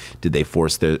time did they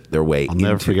force their way I'll into?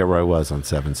 never forget where I was on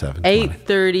 7/7.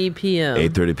 8:30 p.m.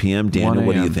 8:30 p.m. Daniel, 1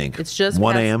 what do you a.m. think? It's just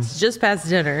 1 past, a.m. It's just past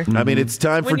dinner. I mean, it's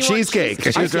time for When you want cheesecake.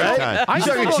 cheesecake. Right? I You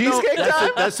still talking don't know- cheesecake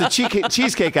time? That's the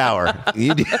cheesecake hour.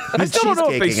 I still don't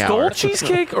know if they stole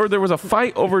cheesecake or there was a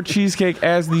fight over cheesecake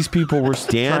as these people were.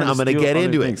 Dan, I'm going to get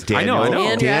into it. I know.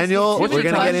 Daniel, Andrew, we're ask me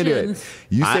going to get into it. questions.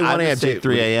 You say I 1 a.m. would say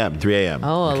 3 a.m. 3 a.m. Oh,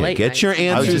 a okay, late get night What's your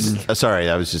answer?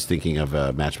 I was just thinking of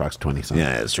Matchbox 20 song.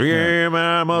 Yes.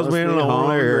 I must be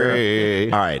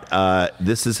lonely. All right.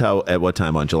 This is how, at what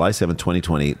time? On July 7th,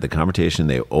 2020, the confrontation,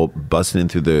 they busted in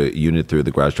through the unit through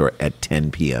the garage door at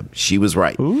 10 p.m. She was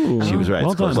right. Ooh. She was right.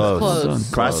 Well done.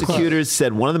 Close. Prosecutors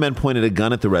said one of the men pointed a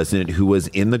gun at the resident who was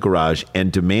in the garage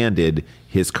and demanded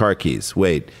his car keys.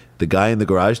 Wait. The guy in the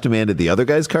garage demanded the other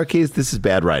guy's car keys? This is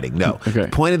bad writing. No. Okay.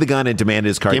 Pointed the gun and demanded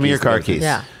his car keys. Give me your car keys.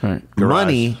 Yeah. Right.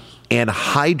 Money and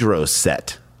hydro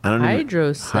set. I don't know.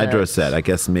 Hydro set. I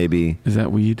guess maybe. Is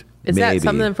that weed? Is maybe. that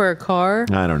something for a car?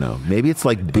 I don't know. Maybe it's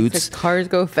like boots. The cars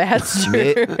go faster.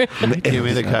 Give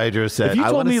me the hydro set. If you I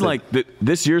told wanna me say- like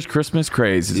this year's Christmas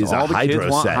craze is a all the kids hydro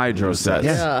want set. hydro sets,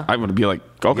 Yeah. I would be like,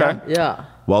 okay. Yeah.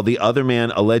 While the other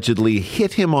man allegedly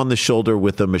hit him on the shoulder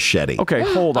with a machete. Okay,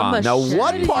 hold A on. Now,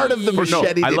 what Machete. part of the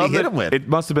machete I did he love hit that him with? It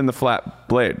must have been the flat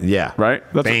blade. Yeah. Right?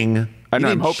 Bang. I know,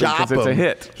 He I'm didn't hoping because chop it's a him.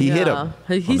 hit. He hit Yeah.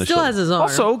 him. He on the still shoulder. has his arm.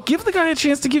 Also, give the guy a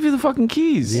chance to give you the fucking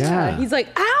keys. Yeah. He's like,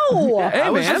 ow! Hey, I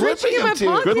was man. reaching in my Flipping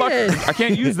him, pocket. Good luck. I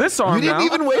can't use this arm You didn't now.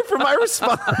 even wait for my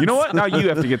response. You know what? Now you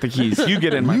have to get the keys. You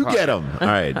get in my You car. get him. All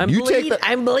right.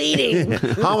 I'm bleeding.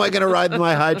 How am I going to ride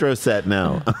my hydro set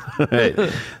now? All right.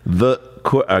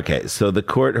 So the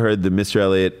court heard that Mr.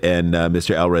 Elliott and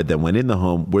Mr. Elred then went in the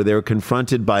home where they were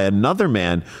confronted by another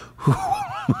man who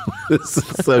this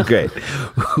is so great,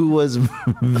 who was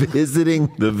visiting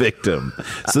the victim.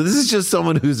 So this is just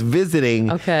someone who's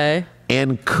visiting Okay.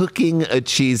 and cooking a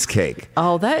cheesecake.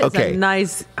 Oh, that is Okay. a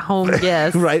nice home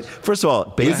guess. Right? First of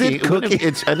all, is it cooking? I think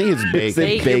it's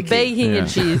baking. You're baking a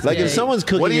cheesecake. Like if someone's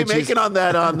cooking What are you a making on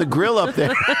that on the grill up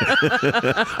there?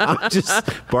 I'm just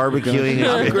barbecuing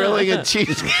I'm and grilling a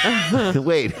cheesecake.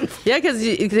 Wait, Yeah, because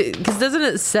doesn't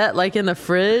it set like in the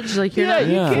fridge? Like you're not.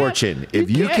 Yeah. Fortune, if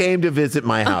you came to visit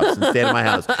my house and stayed at my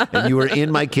house and you were in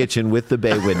my kitchen with the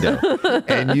bay window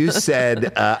and you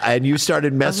said, and you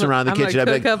started messing around the I'm gonna kitchen,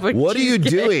 I'd be cook up a like, what are you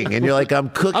cheesecake." doing? And you're like, I'm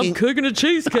cooking. I'm cooking a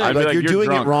cheesecake. I'm like, you're doing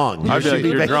drunk. it wrong. I'd be should like,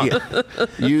 you're making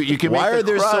drunk. You can Why make the are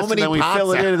there so crust, many and then we pots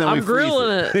fill it in and then I'm we freeze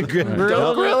grilling it. it.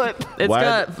 Don't grill it. It's Why-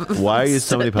 got. why are you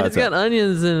so many pots It's got out?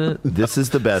 onions in it. This is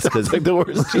the best because It's like the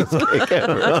worst cheesecake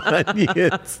ever.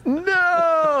 onions.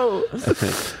 No.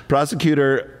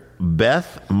 Prosecutor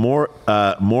Beth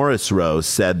Morris Rose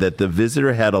said that the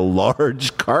visitor had a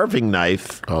large carving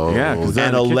knife Yeah, 'cause they're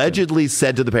in and the kitchen. allegedly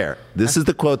said to the pair, this is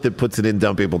the quote that puts it in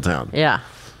Dumb People Town. Yeah.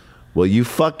 Well, you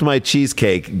fucked my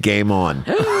cheesecake, game on.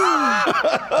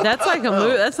 That's like a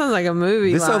movie. That sounds like a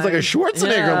movie. This sounds like a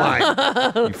Schwarzenegger line.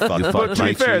 You fucked But to my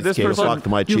be fair, this cheesecake. person- fucked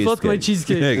my You cheesecake. fucked my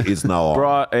cheesecake. It's now on.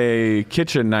 Brought a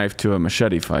kitchen knife to a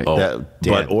machete fight.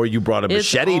 Or you brought a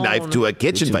It's machete on. knife to a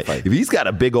kitchen fight. fight. If he's got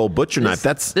a big old butcher knife,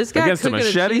 that's This guy Against a cooking a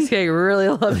machete? cheesecake really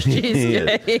loves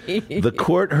cheesecake. The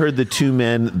court heard the two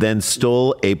men then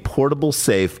stole a portable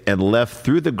safe and left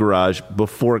through the garage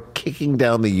before kicking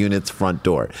down the unit's front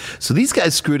door. So these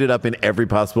guys screwed it up in every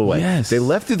possible way. Yes. They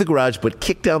left through the garage but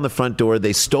kicked down the front door.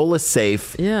 They stole a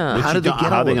safe. Yeah. How did they get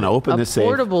How are they going to open A this safe?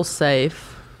 portable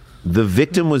safe. The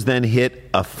victim was then hit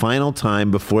a final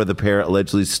time before the pair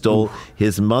allegedly stole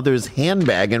his mother's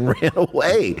handbag and ran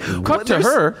away. Cut to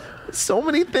her. So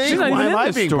many things. She's not Why even am in I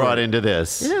this being story. brought into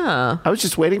this? Yeah. I was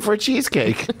just waiting for a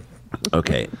cheesecake.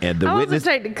 Okay, and the How long witness. does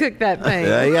it take to cook that thing?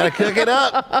 You gotta cook it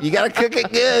up. You gotta cook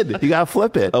it good. You got to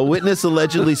flip it. A witness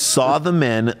allegedly saw the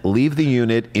men leave the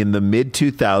unit in the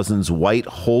mid-2000s white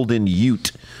Holden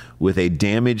Ute with a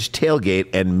damaged tailgate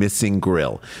and missing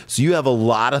grill. So you have a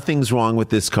lot of things wrong with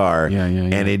this car. Yeah.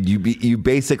 And you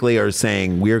basically are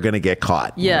saying we're going to get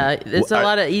caught. Yeah, it's a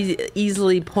lot of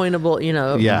easily pointable. You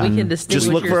know, Yeah. we can distinguish.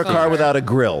 Just look for your a car without a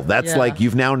grill. That's Yeah. like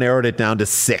you've now narrowed it down to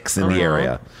 6 in the Uh-huh.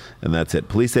 area. And that's it.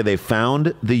 Police say they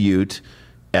found the Ute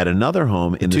at another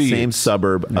home in the same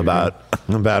suburb about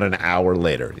an hour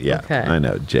later. Yeah, Okay. I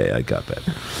know, Jay, I got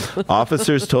that.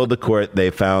 Officers told the court they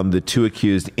found the two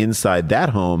accused inside that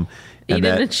home. Eating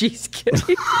and a cheesecake.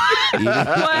 What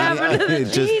happened to the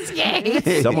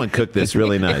cheesecake? Someone cooked this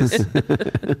really nice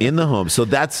in the home. So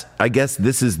that's, I guess,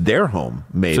 this is their home.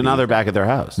 Maybe. So now they're back at their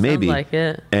house. Maybe. Sounds like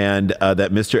it. And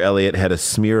that Mr. Elliott had a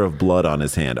smear of blood on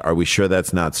his hand. Are we sure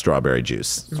that's not strawberry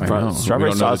juice? I know. Strawberry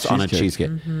We don't know sauce the on a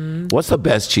cheesecake. What's the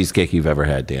best cheesecake you've ever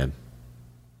had, Dan?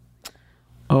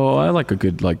 Oh, I like a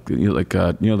good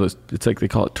it's like they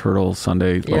call it turtle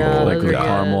sundae, Yeah, like those with are good.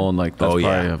 caramel and like that's Oh,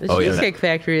 yeah. probably The Oh, yeah. Cheesecake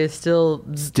Factory is still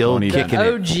Still even- kicking the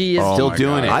it. OG. Is Oh Still my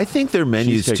doing God. it. I think their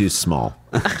menu's Cheesecake. too small.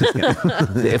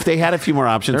 If they had a few more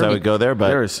options, I would go there. But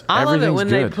There's I love it everything's when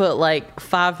good. they put like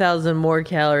 5,000 more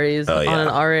calories Oh, yeah. on an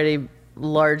already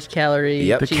large calorie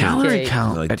Yep. The calorie cheesecake.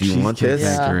 count. Like, at do you want Cheesecake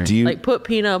this? Factory. Do you Like put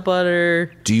peanut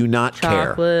butter, do you not care?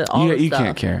 chocolate, all the You stuff.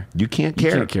 can't care. You can't You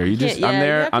care. can't care. You just. Yeah, I'm you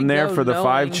there. have to I'm there go for the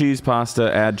 5 knowing. cheese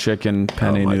pasta, add chicken,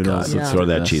 penne Oh my noodles. God. Let's Throw do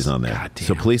that this. cheese on there.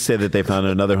 So police say that they found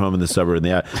another home in the suburb. And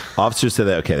the officers said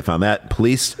that, okay, they found that.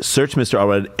 Police searched Mr.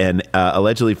 Allred and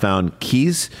allegedly found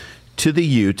keys to the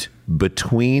ute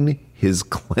between his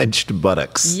clenched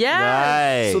buttocks.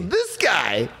 Yes. So this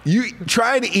guy, you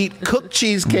trying to eat cooked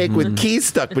cheesecake with keys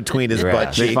stuck between his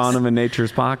butt They cheeks. found him in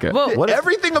nature's pocket. But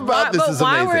Everything about this but is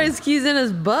why amazing. were his keys in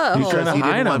his butt? He's trying to He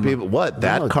hide didn't want him. people. What?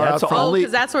 That No, car that's out front? Oh,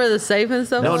 because that's where the safe and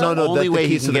stuff No, was? no, no. The only the way he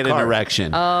keys to can the get an car.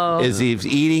 erection is he's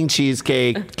eating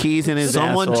cheesecake, keys in his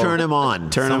Someone asshole. turn him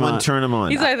on. Someone turn him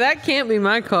on. He's like, that can't be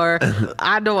my car.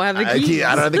 I don't have the keys.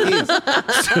 I don't have the keys.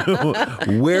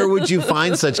 So, where would you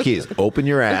find such keys? Open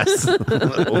your ass. He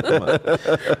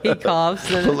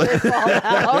coughs and they fall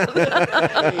out.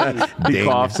 He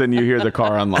coughs and you hear the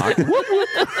car unlock.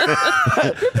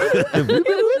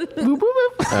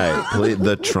 All right,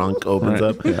 the trunk opens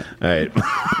up. All right,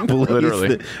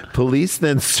 Literally. Police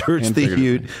then searched And the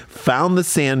figuratively. ute, found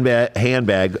the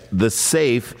handbag, the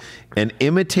safe, an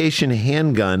imitation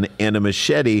handgun, and a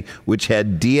machete, which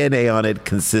had DNA on it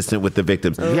consistent with the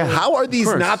victims. Yeah, how are these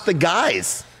course. not the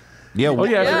guys? Yeah, Oh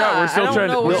yeah, I Yeah, forgot. We're I still don't trying.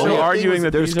 know We're where still the- arguing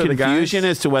that there's these are the guys. confusion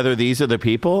as to whether these are the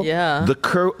people. Yeah. The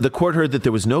court heard that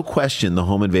there was no question the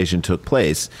home invasion took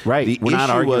place. Right. The We're not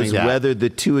issue arguing was that. whether the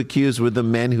two accused were the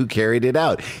men who carried it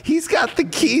out. He's got the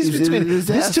keys He's between. in his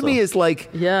This to me asshole. is like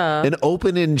Yeah. an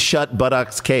open and shut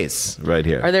buttocks case right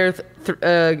here. Are there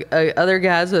other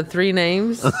guys with 3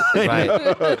 names? Right.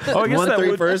 Oh, I guess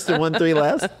 1-3 first and 1-3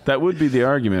 last. that would be the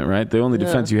argument, right? The only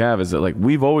defense you have is that like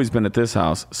we've always been at this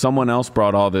house. Someone else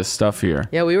brought all this stuff here.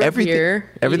 Yeah, we were Everything-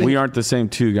 here. everything- We aren't the same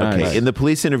 2 guys. Okay. In the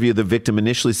police interview, the victim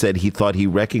initially said he thought he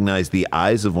recognized the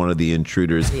eyes of one of the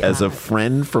intruders as a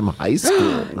friend from high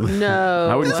school. No.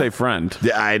 I wouldn't say friend.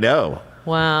 Yeah, I know.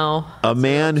 Wow. A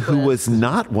man who was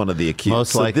not one of the accused.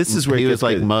 Most So like this is where he it was gets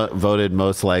like good. voted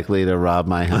most likely to rob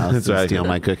my house and right. steal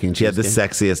my cooking He had the cheesecake.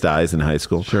 sexiest eyes in high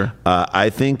school. Sure. I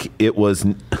think it was.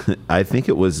 I think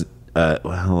it was. Well,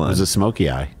 hold It on. was a smoky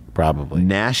eye, probably.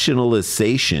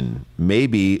 Nationalization,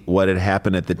 maybe what had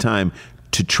happened at the time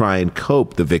to try and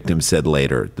cope, the victim said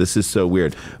later. This is so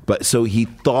weird. But so he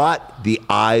thought the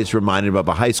eyes reminded him of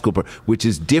a high school, which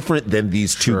is different than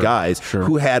these 2 guys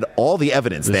who had all the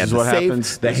evidence. They had is the what safe,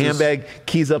 happens. the This is- handbag,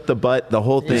 keys up the butt, the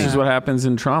whole thing. This is what happens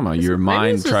in trauma. Your Maybe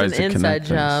mind this was tries an to inside connect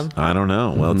job. things. I don't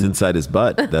know. Well, it's inside his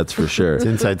butt, that's for sure. It's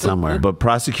inside somewhere. But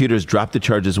prosecutors dropped the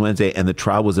charges Wednesday, and the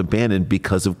trial was abandoned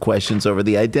because of questions over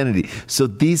the identity. So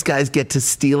these guys get to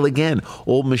steal again.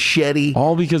 Old machete.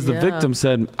 All because the Yeah. victim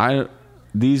said,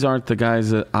 these aren't the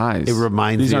guys' eyes. It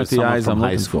reminds these me aren't of the someone eyes from I'm high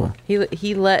looking school. for.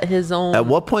 He let his own. At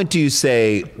what point do you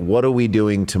say, "What are we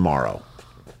doing tomorrow?"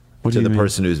 What to do the you mean?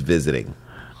 person who's visiting?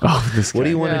 Oh, this What do guy.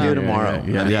 you want to Yeah. do tomorrow?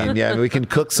 Yeah. I mean, we can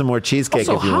cook some more cheesecake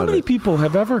Also, if you how want. many people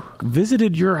have ever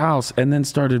visited your house and then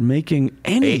started making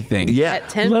anything? Yeah. At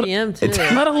 10 Let- p.m. too.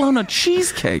 Let alone a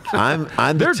cheesecake. I'm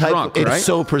the They're type. drunk, It's right?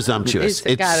 so presumptuous.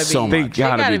 It's gotta It's be. so They much.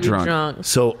 gotta be drunk.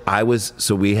 So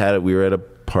we were at a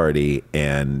party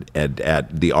and at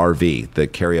the RV, the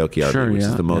karaoke RV, Sure, which is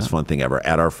yeah, the most yeah. fun thing ever,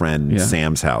 at our friend Yeah.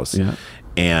 Sam's house. Yeah.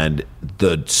 And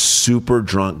the super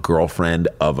drunk girlfriend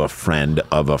of a friend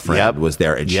of a friend Yep. was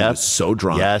there, and she Yep. was so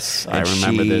drunk. Yes, I And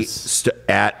remember she this.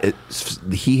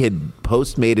 he had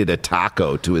postmated a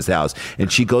taco to his house,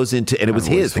 and she goes into, and it was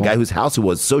his, the guy whose house it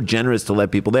was, so generous to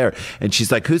let people there. And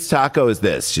she's like, "Whose taco is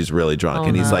this?" She's really drunk,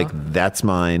 and he's like, "That's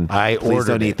mine. I Please ordered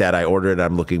don't it." eat that. I ordered it.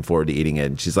 I'm looking forward to eating it."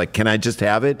 And she's like, "Can I just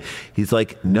have it?" He's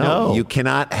like, No, you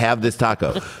cannot have this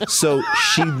taco. So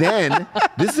she then,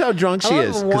 this is how drunk she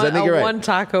is, because I think you're right. One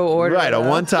taco order. Right, a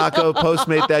one taco,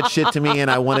 Postmate that shit to me,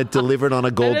 and I want it delivered on a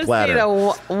I gold just platter. need a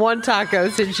one taco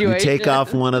situation. You take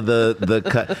off one of the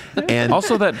cut, and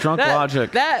Also, that drunk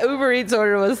logic. That Uber Eats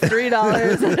order was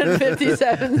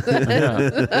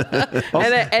 $3.57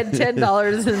 and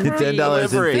 $10 in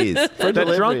 $10 in fees. That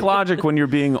drunk logic when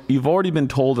you've already been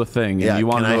told a thing and Yeah, you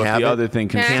want to can I know if have the it? other thing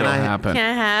can Can still I- happen. Can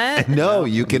I have it? No,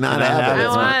 you cannot have it. I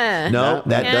want it. No,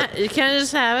 You can't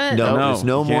just have it. no, No, there's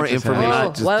no you more can't just have it. information.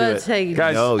 Oh, just well, do let's it. take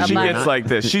Guys, No, she you gets cannot. like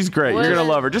this. She's great. Well, You're going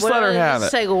to love her. Just let her have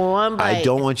Just it. take one bite. I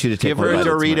don't want you to take Give her a one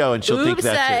bite. Dorito and she'll think Oops,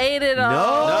 that's I it. ate it all.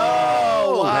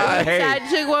 No, Oops, Hey. I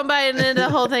took one bite and then the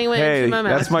whole thing went Hey, into my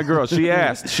mouth. that's my girl. She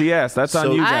asked. That's on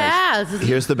So- you I guys. asked.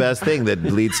 Here's the best thing that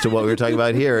leads to what we were talking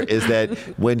about here is that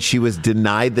when she was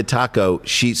denied the taco,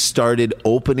 she started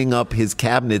opening up his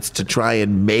cabinets to try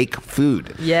and make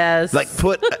food. Yes. Like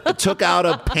took out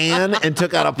a pan and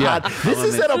took out a pot. This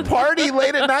is at a party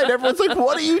late at night. Everyone's like,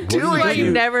 "What are you doing?" That's why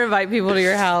you never invite people to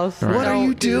your house. What are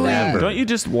you doing? Don't you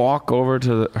just walk over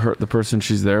to the person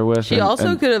she's there with? She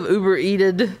also could have Uber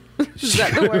eated. Is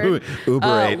that the word?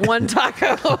 Uber ate. One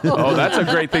taco. Oh, that's a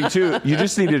great thing too. You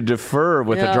just need to defer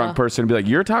with a drunk person and be like,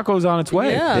 "Your taco's on its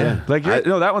way." Yeah. Like,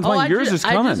 no, that one's mine. Yours is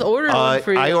coming. I just ordered one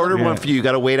for you. I ordered one for you. You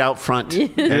got to wait out front.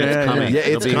 And it's coming. Yeah,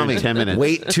 it's coming. 10 minutes.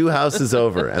 Wait 2 houses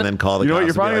over and then call the You know what?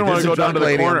 cops You're and be probably gonna like, want to go down to the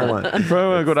 "There's a drunk corner. lady on the line." You probably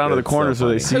want to go down to the It's corner so so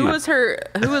they funny. see. Who was her?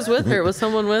 Who was with her? Was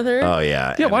someone with her? Oh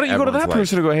yeah. Yeah, And why don't you go to that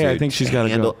everyone's person and go, "Hey, I "Dude, think she's gotta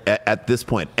handle-" go. At this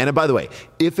point. And by the way,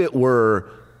 if it were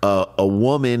a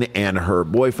woman and her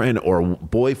boyfriend, or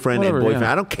boyfriend Whatever, and boyfriend,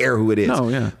 yeah. I don't care who it is. No,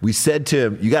 yeah. We said to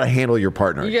him, you got to handle your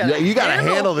partner. You got to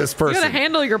handle this person. You got to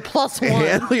handle your plus one.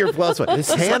 Handle your plus one.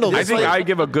 Handle I this. think I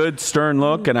give a good stern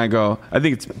look and I go, I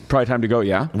think it's probably time to go,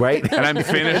 yeah? Right. And I'm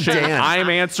finishing. Dan,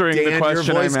 I'm answering the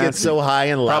question. your voice I'm gets asking. so high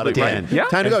and loud. Probably, Dan. right. Yeah.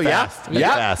 Time to go. And Yeah. fast. And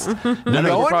Yeah. fast. I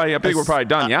think we're probably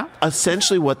done, yeah?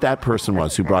 Essentially, what that person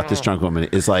was who brought this drunk woman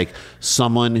is like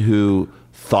someone who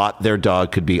thought their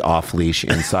dog could be off leash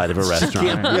inside of a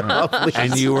restaurant.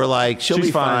 And you were like, she'll She's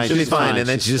be fine. fine. She'll be fine. And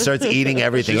then she just starts eating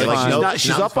everything. She's, You're like, nope,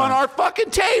 she's up on our fucking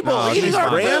table eating she's our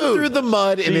fine. ran food. through the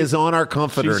mud and is on our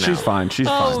comforter now. She's fine. She's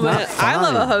Oh fine. man, I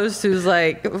love a host who's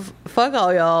like, "Fuck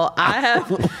all y'all. I have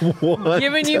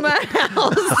given you my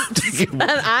house, and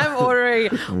I'm ordering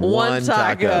one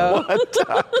taco."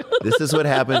 This is what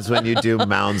happens when you do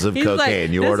mounds of He's cocaine.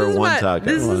 like, You "This order is one my- taco.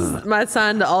 This is my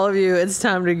sign to all of you. It's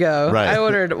time to go. Right. I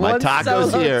ordered My one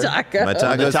taco's solo here. taco. My When the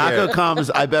taco's taco here. comes,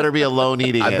 I better be alone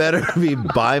eating I it. better be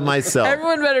by myself.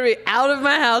 Everyone better be out of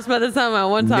my house by the time my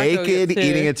one taco Naked gets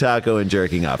here. eating a taco and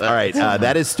jerking off. All right,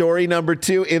 that is story number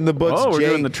 2 in the books. Oh, we're Jay,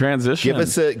 doing the transition.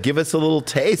 Give us a little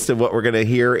taste of what we're going to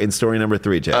hear in story number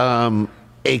 3, Jay.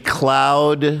 A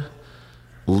cloud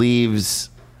leaves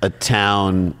a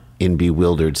town in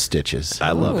bewildered stitches.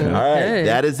 I love it. All right, okay.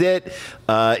 that is it,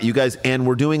 you guys. And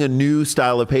we're doing a new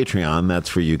style of Patreon. That's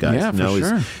for you guys. Yeah, for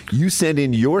sure. You send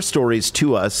in your stories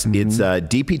to us. It's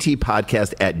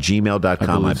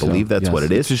dptpodcast@gmail.com. I believe that's Yes. what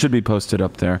it is. It should be posted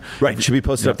up there. Right, it should be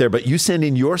posted up there. But you send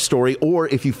in your story, or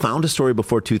if you found a story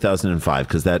before 2005,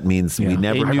 because that means we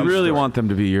never. I have a really story. want them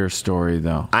to be your story,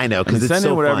 though. I know, 'cause it's send so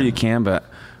in whatever fun. you can, but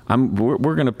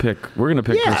we're gonna pick. We're gonna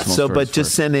pick. Yeah, personal so stories but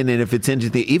just first. send in, and if it's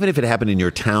interesting, even if it happened in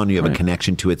your town, you have a Right.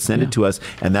 connection to it, send it to us,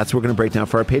 and that's what we're going to break down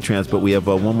for our Patreons. But we have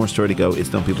one more story to go. It's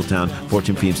Dumb People Town,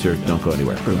 Fortune Feimster. Don't go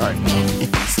anywhere. All right.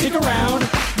 Stick around,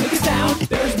 make a sound.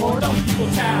 There's more Dumb People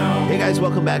Town. Hey guys,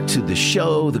 welcome back to the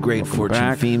show. The great Fortune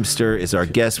back. Feimster is our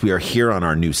guest. We are here on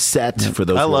our new set. For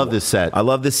those, I who love are- this set. I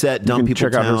love this set. You Dumb can People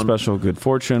check out her Town. special Good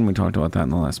Fortune. We talked about that in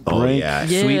the last break. Oh yeah,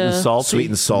 Yeah. Sweet and salty. sweet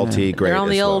and salty. Great. They're on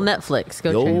the as old well. Netflix.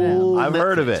 Go The check it out. old I've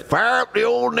heard of it. Fire up the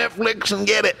old Netflix and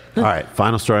get it. All right,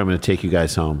 final story. I'm going to take you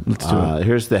guys home. Let's do it.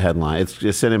 Here's the headline. It's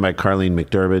just sent in by Carlene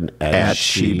McDermott At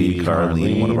She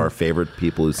Carlene, one of our favorite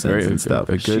people who sends in stuff.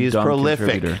 a good She's dumb prolific.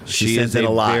 contributor. She sends in a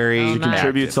lot. Very Oh, nice.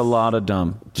 Contributes a lot of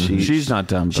dumb. She's not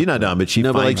dumb. She's not dumb, but she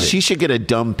No, but like finds it. she should get a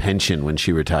dumb pension when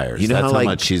she retires. You know That's how like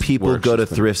much she's people worked. go to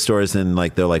thrift stores and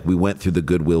like they're like, we went through the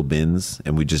Goodwill bins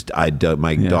and we just my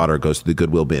daughter goes through the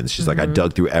Goodwill bins. She's like, I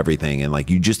dug through everything, and like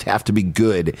you just have to be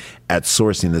good at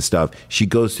sourcing this stuff. She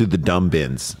goes through the dumb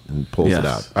bins and pulls it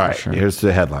out. All right, Sure. here's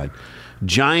the headline.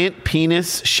 Giant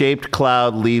penis-shaped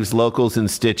cloud leaves locals in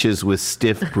stitches with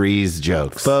stiff breeze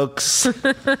jokes. Folks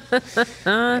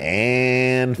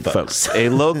and folks. A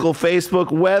local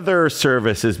Facebook weather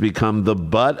service has become the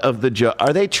butt of the joke.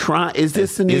 Are they trying? Is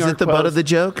this the New Is York it the butt Post? of the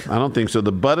joke? I don't think so.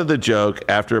 The butt of the joke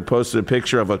after it posted a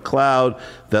picture of a cloud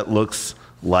that looks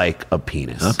like a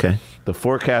penis. Okay. The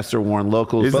forecaster warned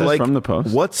locals. Is this from the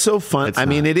Post? What's so fun? It's I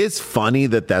mean, not. it is funny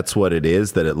that that's what it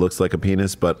is, that it looks like a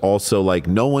penis, but also like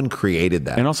no one created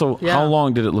that. And also, Yeah. how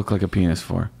long did it look like a penis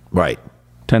for? Right.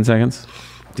 10 seconds?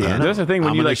 Dan, That's the thing when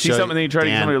I'm you gonna like see show something and you try to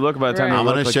get Dan, somebody to look by the time Right. they I'm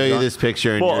look going to like show you gone. this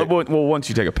picture. And Well, you're- well, once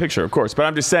you take a picture, of course. But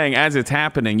I'm just saying, as it's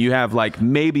happening, you have like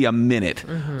maybe a minute.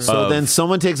 So then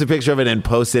someone takes a picture of it and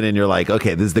posts it, and you're like,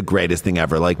 okay, this is the greatest thing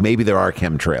ever. Like maybe there are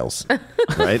chemtrails,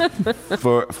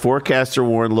 right? Forecaster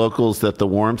warned locals that the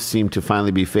warmth seemed to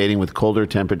finally be fading with colder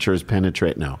temperatures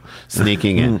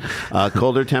sneaking in.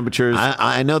 Colder temperatures.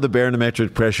 I know the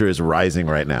barometric pressure is rising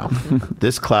right now.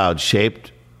 This cloud,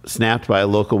 snapped by a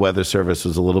local weather service,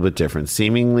 was a little bit different.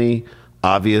 Seemingly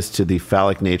obvious to the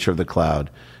phallic nature of the cloud,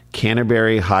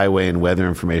 Canterbury Highway and Weather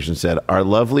Information said, our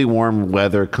lovely warm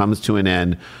weather comes to an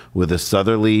end with a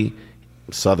southerly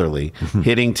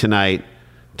hitting tonight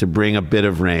to bring a bit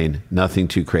of rain. Nothing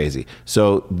too crazy.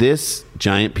 So this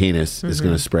giant penis is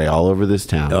going to spray all over this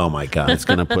town. Oh my God. It's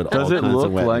going to put all Does it kinds look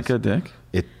of wetness. like a dick?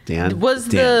 Dan? Was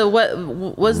Dan. the what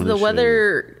was I'm the gonna show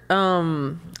weather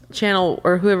channel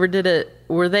or whoever did it?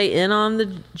 were they in on the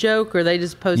joke, or they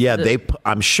just posted? Yeah,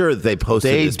 I'm sure they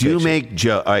posted. They this do picture. make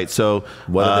jokes. All right, so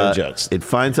What are their jokes? It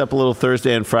finds up a little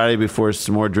Thursday and Friday before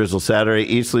some more drizzle Saturday.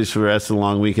 Each leaves for the rest of the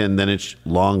long weekend. Then it's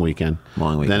long weekend.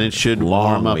 Then it should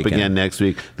warm up again next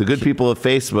week. The good people of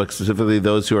Facebook, specifically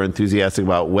those who are enthusiastic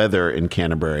about weather in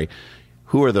Canterbury.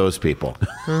 Who are those people?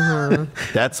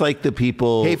 That's like the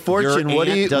people. Hey, Fortune, what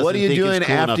are you doing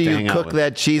after you cook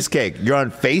that cheesecake? You're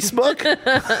on Facebook?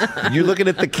 You're looking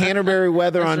at the Canterbury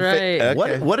weather on right.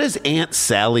 Facebook. What does Aunt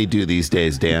Sally do these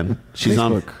days, Dan? She's Facebook.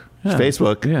 on Yeah.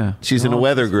 Facebook. Yeah. She's in a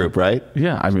weather group, right?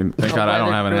 Yeah, I mean, thank God I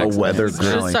don't have an weather ex.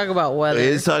 group. Let's talk about weather.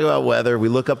 Let's talk about weather. We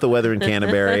look up the weather in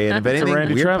Canterbury, and if It's a anything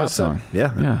Randy weird Travis pops up. song.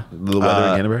 Yeah. The weather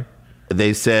in Canterbury.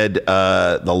 They said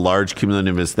the large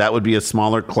cumulonimbus, that would be a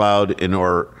smaller cloud in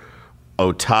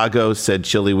Otago, said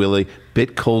Chilly Willy.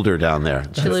 Bit colder down there.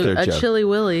 That's their joke. Chilly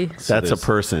Willy. That's a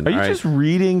person. Are you All right? just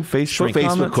reading Facebook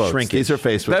comments? quotes. These are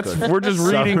Facebook quotes. We're just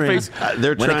reading Facebook.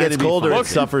 They're When it trying gets to be colder, funny. it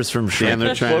suffers from Dan, shrinkage.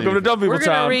 they're trying Welcome to Dumb People We're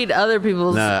gonna Town. read other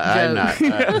people's I'm jokes.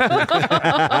 not.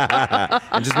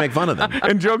 And just make fun of them.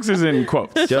 And jokes is in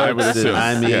quotes. I would assume.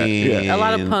 I mean, Yeah. A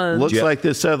lot of puns. Looks like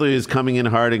this southerly is coming in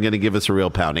hard and going to give us a real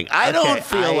pounding. I don't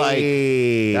feel like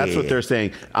that's what they're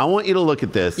saying. I want you to look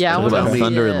at this. Yeah, I What want about to see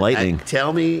thunder it. and lightning?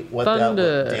 Tell me what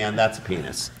Thunder. that was. Dan, that's a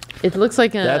penis. It looks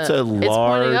like That's a It's pointing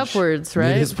large- upwards,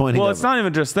 right? It is pointing Well, up. it's not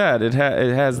even just that. It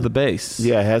has the base.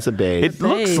 Yeah, it has a base. It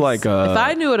looks Nice. like a. If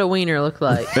I knew what a wiener looked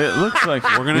like, It looks like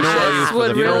we're gonna show you This for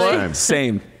would the first really time.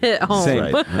 Same. hit home. Same.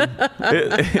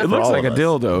 It looks all like a of us.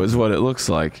 dildo, is what it looks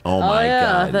like. Oh my yeah,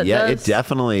 god! that Yeah, does. it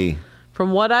definitely.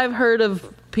 From what I've heard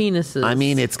of penises, I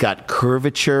mean, it's got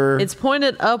curvature. it's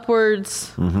pointed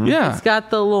upwards. Yeah. It's got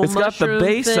the little It's got the mushroom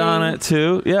base thing. on it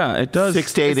too. Yeah, it does.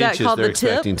 6 to 8 Is that inches called they're the tip?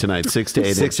 expecting tonight. 6 to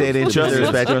 8 6 to 8 inches. Just- They're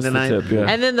expecting just the tonight. tip, yeah.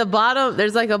 And then the bottom,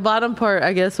 there's like a bottom part,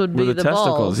 I guess, would be With the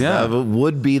testicles, balls. yeah. That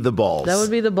would be the balls. That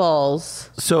would be the balls.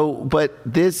 So, but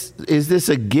is this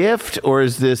a gift or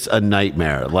is this a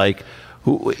nightmare? Like,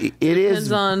 it Depends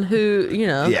is. on who,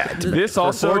 Yeah. This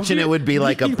also. Fortunate would be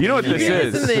like a. You know what this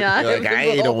Yes, is? in the eye You're of like, the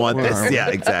I don't ball. want this. Yeah,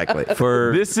 exactly.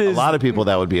 For This a is- lot of people,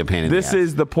 that would be a pain in This the ass.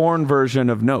 is the porn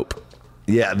version of Nope.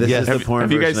 Yeah, this is the porn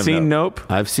Have you version guys of seen Nope.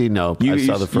 Nope? I've seen Nope. I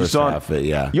saw the first half of it,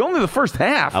 yeah. You only the first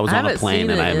half. I was I on a haven't plane seen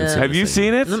and it I haven't yet. seen Have you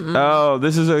seen it? Oh,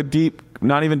 this is a deep,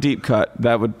 not even deep cut.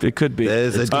 It could be.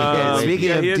 There's a speaking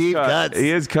yeah, of he is deep cut. cuts. He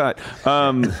is cut.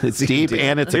 It's deep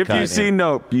and it's a If cut. you see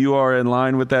Nope, you are in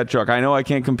line with that joke. I know I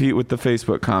can't compete with the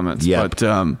Facebook comments, Yep.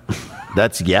 but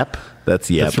That's Yep.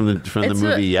 That's Yep. That's from the It's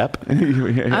movie Yep.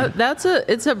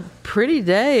 It's a pretty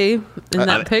day in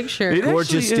that picture. it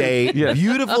Gorgeous actually day, is. Yeah.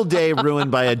 beautiful day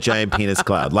ruined by a giant penis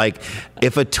cloud. Like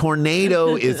if a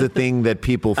tornado is a thing that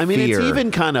people I mean, fear, it's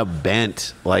even kind of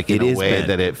bent, like in It a is way bent.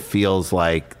 that it feels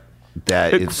like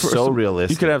that it's so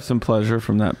realistic. You could have some pleasure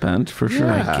from that bent for sure.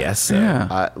 I guess so.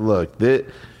 Yeah. Look,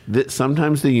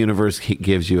 sometimes the universe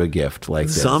gives you a gift like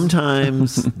this.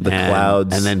 Sometimes the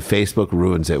clouds, and then Facebook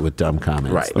ruins it with dumb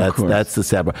comments. Right. Of course. That's the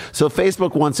sad part. So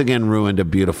Facebook once again ruined a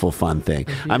beautiful, fun thing.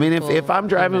 I mean, if I'm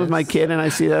driving with my kid and I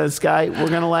see that in the sky, we're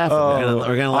gonna laugh. at that.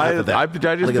 we're gonna laugh at that. I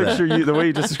just Look at picture you the way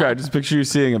you just described. Just picture you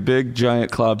seeing a big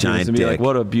giant cloud penis Giant and be like, dick.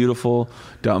 "What a beautiful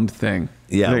dumb thing."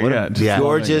 Yeah, what a just loving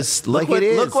gorgeous. it. Like what it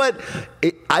is. look what.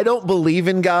 I don't believe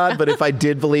in God, but if I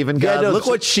did believe in God, no, look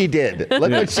what she did.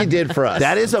 Look what she did for us.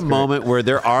 That is a moment where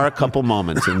there are a couple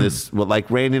moments in this. Well, like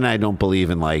Randy and I don't believe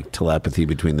in like telepathy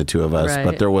between the two of us, Right.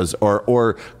 but there was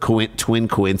or twin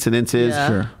coincidences. Yeah.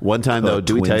 Sure. One time though,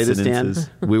 do we tell you this, Dan? Twincidences.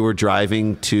 We were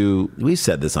driving to. We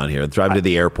said this on here. Driving to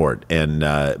the airport, and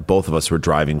both of us were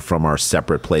driving from our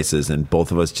separate places, and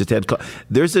both of us just had.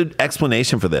 There's an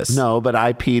explanation for this. No, but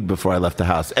I peed before I left the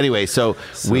house. Anyway, so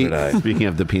we. did I. Speaking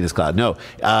of the penis cloud, no.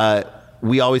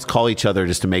 We always call each other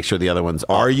just to make sure the other one's.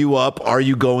 Are you up? Are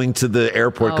you going to the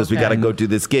airport? Because we Okay. got to go do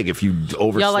this gig. If you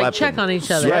overslept, Y'all like check them. on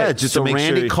each other. Yeah, Right. just so to make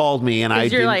Randy sure. called me and I.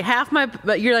 Because you're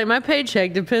didn't- like my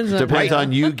paycheck depends on Depends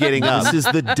on you getting up. This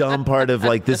is the dumb part of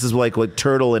like this is like what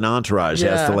Turtle in Entourage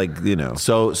has to Yeah. like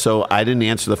So I didn't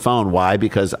answer the phone. Why?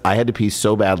 Because I had to pee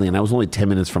so badly, and I was only 10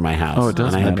 minutes from my house. Oh, it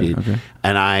does and I had matter. peed. Okay.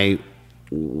 And I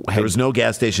There was no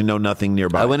gas station, no nothing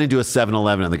nearby. I went into a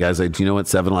 7-Eleven, and the guy's like, "Do you know what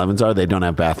 7-Elevens are? They don't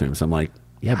have bathrooms." I'm like,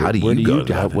 "Yeah, How but do where you go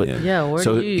to how- that? what-" Yeah, where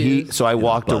so do you use? So I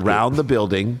walked bucket. around the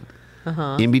building,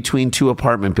 in between two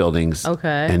apartment buildings,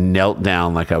 Okay. and knelt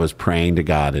down like I was praying to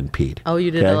God and peed. Oh,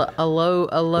 you did Okay? a low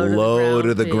Low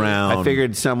to the fee. ground. I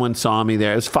figured someone saw me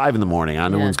there. It was 5 a.m.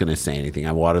 No Yeah. one's going to say anything.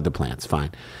 I watered the plants.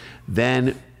 Fine.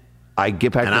 Then I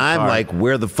get back and to the I'm car. like,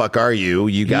 where the fuck are you?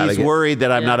 You got He's worried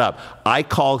that I'm Yeah. not up. I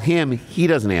call him. He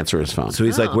doesn't answer his phone. So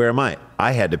he's like, where am I?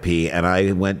 I had to pee, and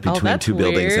I went between that's two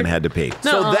buildings weird. and had to pee.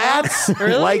 No. So that's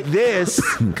Really? like this,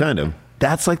 kind of.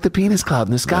 That's like the penis cloud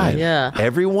in the sky. Yeah.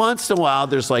 Every once in a while,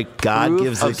 there's like God proof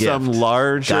gives a of gift. some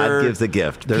larger. God gives a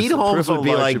gift. There's Pete some Holmes proof of would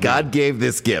be like, larger God being. gave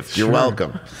this gift. You're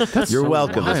welcome. You're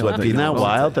welcome. Is what wild. Pete Isn't that Holmes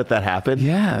wild would say. that happened?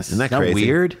 Yes. Isn't that Isn't that crazy?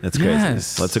 weird? That's crazy.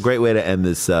 Yes. Well, it's a great way to end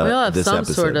this. We all have this some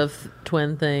episode. sort of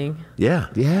twin thing. Yeah.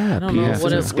 Yeah, I don't know penis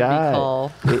what in it the would be sky.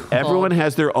 called. Everyone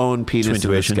has their own penis in the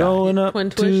tuition. sky. Going up Twin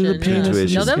to tuition. the penis. Yeah.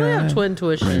 tuition. They'll definitely have sky. twin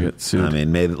tuition. Get sued. I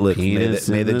mean, may Penis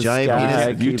the in the giant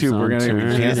sky. penis. YouTube, we're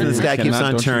gonna Penis in the sky keeps cannot-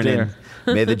 on don't you turning. dare.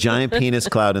 May the giant penis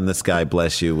cloud in the sky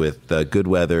bless you with good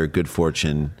weather, good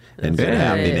fortune, and good right.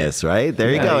 happiness, right? There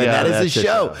you Yeah, go. And yeah, that is that's the it.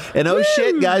 show. And oh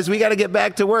shit, guys, we got to get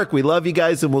back to work. We love you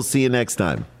guys, and we'll see you next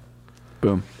time.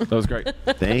 Boom. That was great.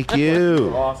 Thank you.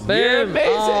 Boom.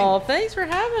 amazing. Oh, thanks for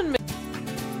having me.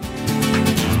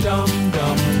 Dum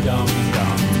dum dum dum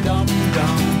dum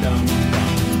dum dum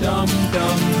dum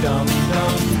dum dum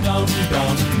dum dum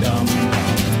dum dum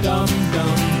dum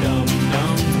dum dum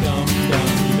dum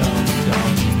dum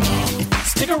dum.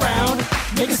 Stick around,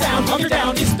 make a sound, hunker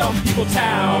down, it's Dumb People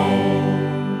Town.